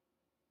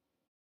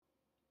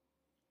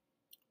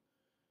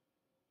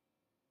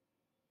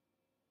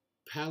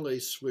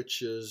 Pallet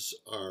switches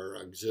are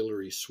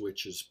auxiliary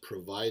switches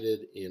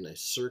provided in a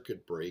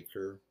circuit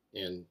breaker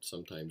and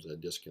sometimes a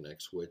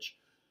disconnect switch,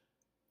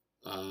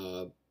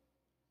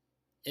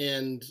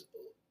 and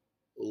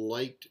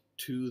linked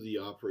to the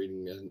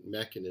operating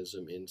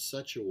mechanism in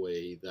such a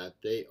way that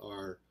they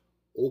are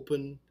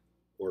open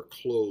or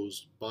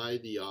closed by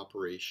the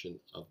operation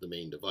of the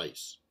main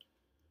device.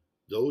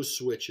 Those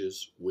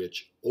switches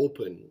which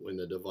open when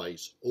the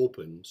device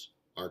opens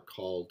are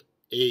called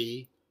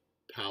A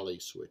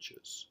Pallet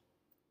switches.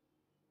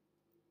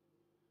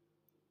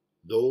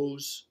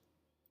 Those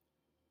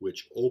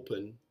which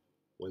open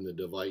when the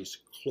device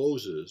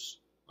closes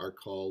are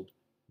called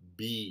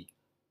B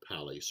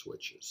Pallet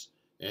switches.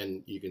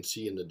 And you can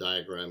see in the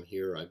diagram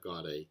here, I've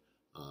got a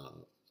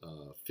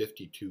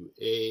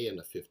 52A and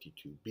a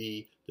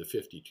 52B, the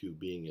 52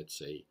 being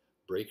it's a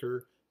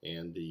breaker,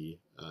 and the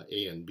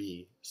A and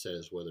B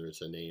says whether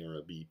it's an A or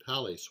a B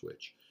Pallet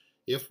switch.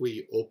 If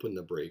we open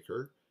the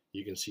breaker,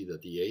 you can see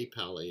that the A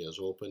Pallet is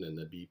open and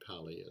the B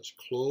Pallet is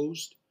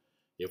closed.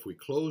 If we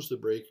close the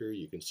breaker,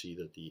 you can see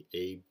that the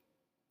A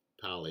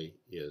Pallet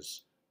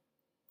is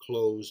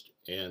closed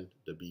and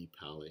the B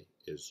Pallet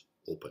is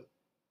open.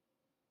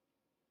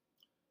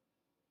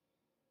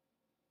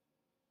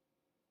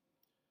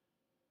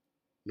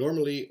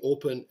 Normally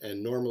open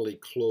and normally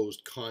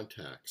closed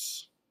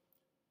contacts.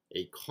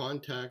 A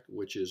contact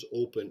which is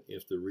open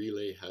if the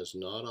relay has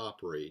not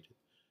operated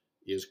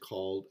is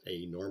called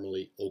a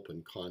normally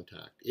open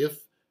contact.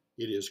 If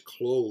it is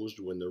closed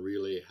when the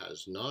relay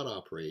has not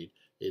operated,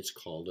 it's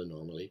called a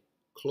normally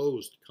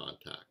closed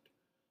contact.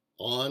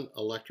 On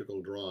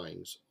electrical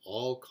drawings,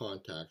 all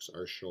contacts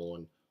are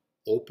shown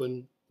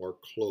open or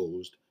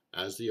closed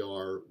as they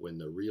are when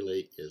the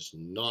relay is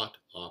not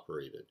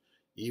operated,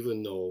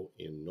 even though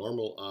in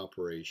normal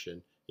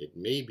operation it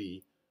may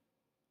be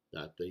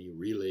that the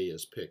relay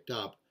is picked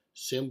up.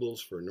 Symbols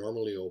for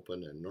normally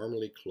open and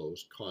normally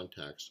closed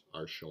contacts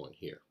are shown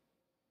here.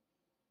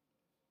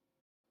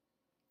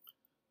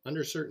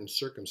 Under certain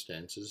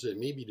circumstances, it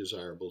may be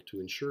desirable to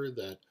ensure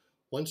that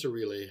once a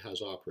relay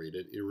has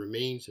operated, it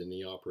remains in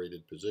the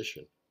operated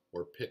position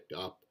or picked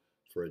up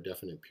for a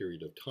definite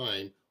period of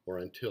time or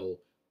until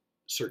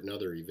certain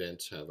other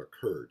events have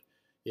occurred.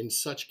 In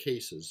such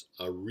cases,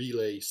 a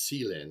relay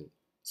seal-in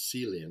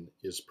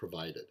is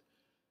provided.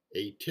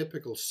 A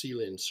typical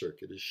seal-in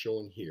circuit is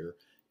shown here,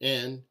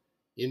 and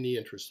in the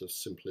interest of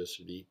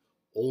simplicity,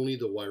 only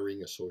the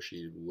wiring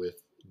associated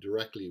with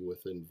directly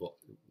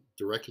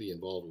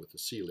involved with the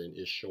seal-in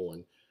is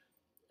shown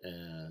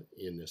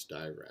in this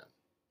diagram.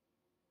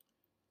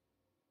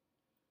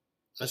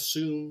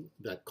 Assume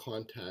that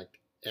contact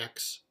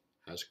X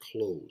has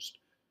closed.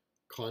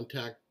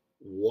 Contact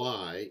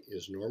Y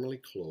is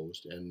normally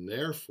closed, and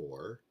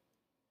therefore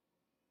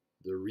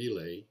the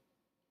relay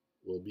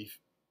will be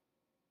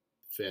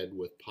fed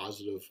with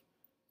positive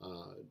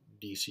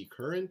DC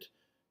current,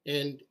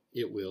 and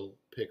it will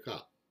pick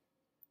up.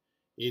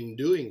 In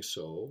doing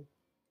so,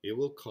 it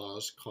will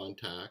cause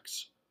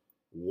contacts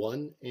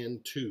 1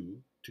 and 2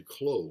 to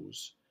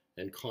close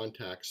and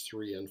contacts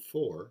 3 and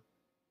 4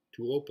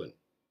 to open.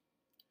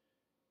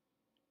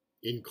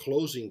 In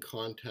closing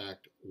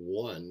contact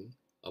 1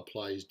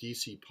 applies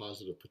DC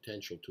positive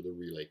potential to the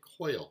relay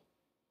coil.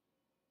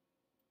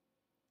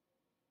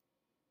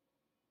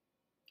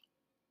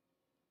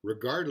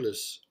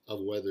 Regardless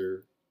of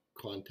whether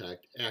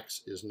contact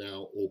X is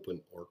now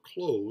open or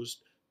closed,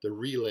 the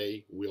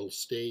relay will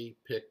stay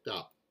picked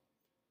up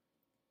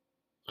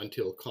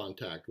until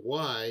contact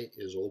Y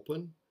is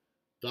open,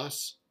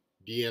 thus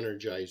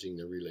de-energizing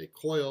the relay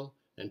coil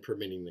and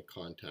permitting the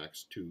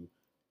contacts to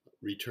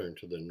return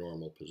to the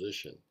normal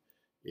position.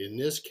 In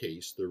this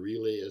case, the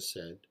relay is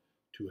said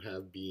to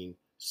have been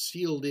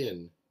sealed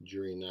in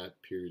during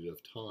that period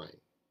of time.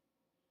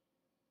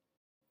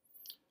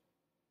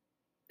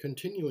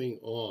 Continuing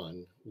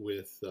on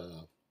with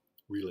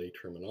relay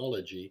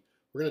terminology,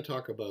 we're going to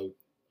talk about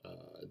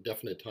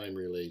definite time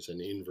relays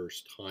and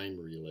inverse time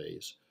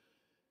relays.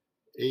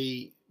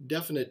 A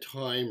definite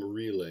time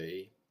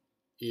relay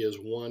is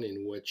one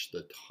in which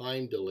the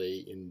time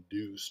delay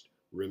induced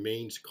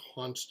remains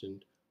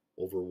constant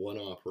over one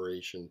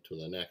operation to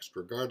the next,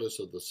 regardless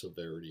of the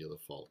severity of the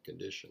fault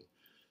condition.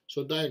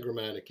 So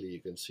diagrammatically, you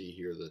can see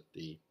here that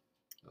the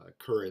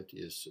current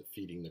is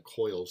feeding the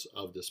coils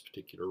of this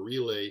particular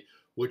relay,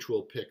 which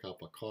will pick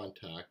up a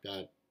contact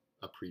at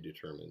a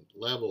predetermined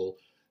level.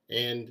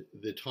 And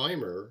the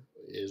timer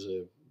is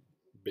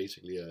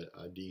basically a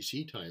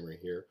DC timer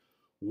here,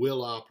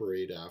 will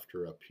operate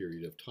after a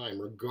period of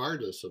time.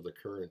 Regardless of the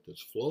current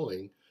that's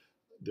flowing,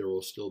 there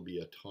will still be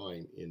a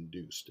time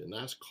induced, and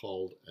that's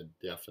called a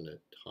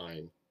definite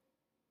time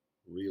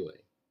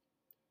relay.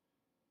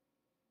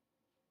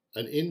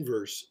 An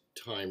inverse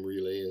time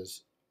relay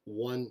is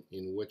one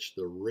in which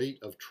the rate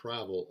of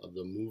travel of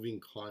the moving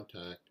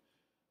contact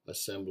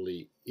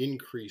assembly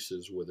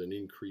increases with an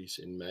increase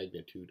in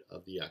magnitude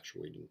of the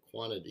actuating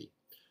quantity.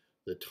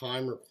 The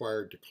time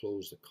required to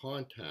close the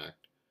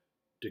contact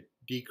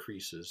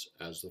decreases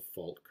as the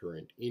fault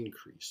current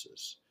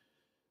increases.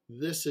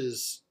 This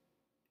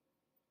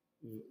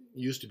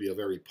used to be a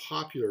very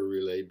popular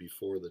relay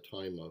before the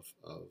time of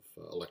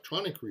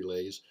electronic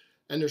relays,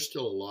 and there's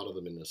still a lot of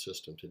them in the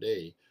system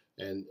today.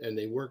 And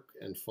they work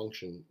and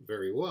function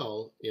very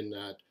well in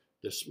that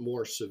this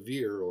more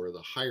severe, or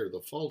the higher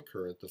the fault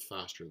current, the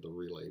faster the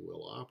relay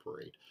will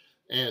operate.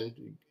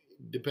 And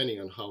depending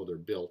on how they're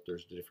built,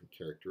 there's different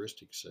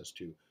characteristics as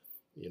to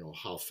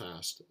how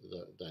fast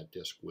that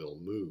disk will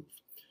move.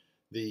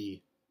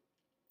 The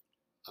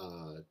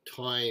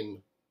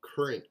time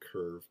current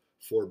curve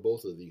for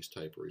both of these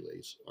type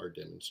relays are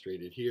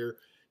demonstrated here.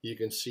 You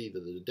can see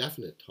that the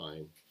definite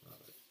time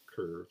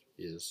curve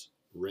is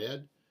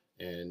red,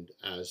 and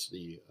as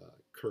the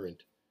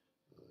current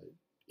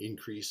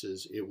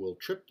increases, it will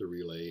trip the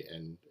relay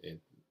and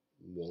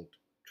won't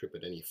trip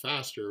it any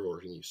faster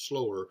or any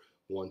slower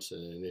once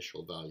an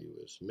initial value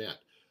is met.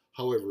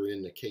 However,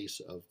 in the case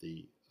of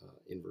the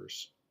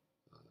inverse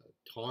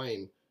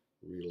time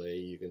relay,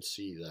 you can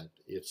see that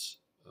it's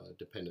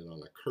dependent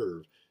on a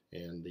curve,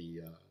 and the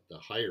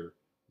higher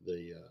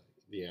the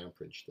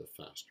amperage, the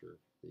faster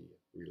the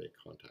relay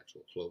contacts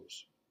will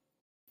close.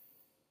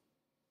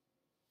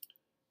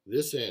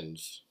 This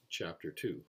ends Chapter 2.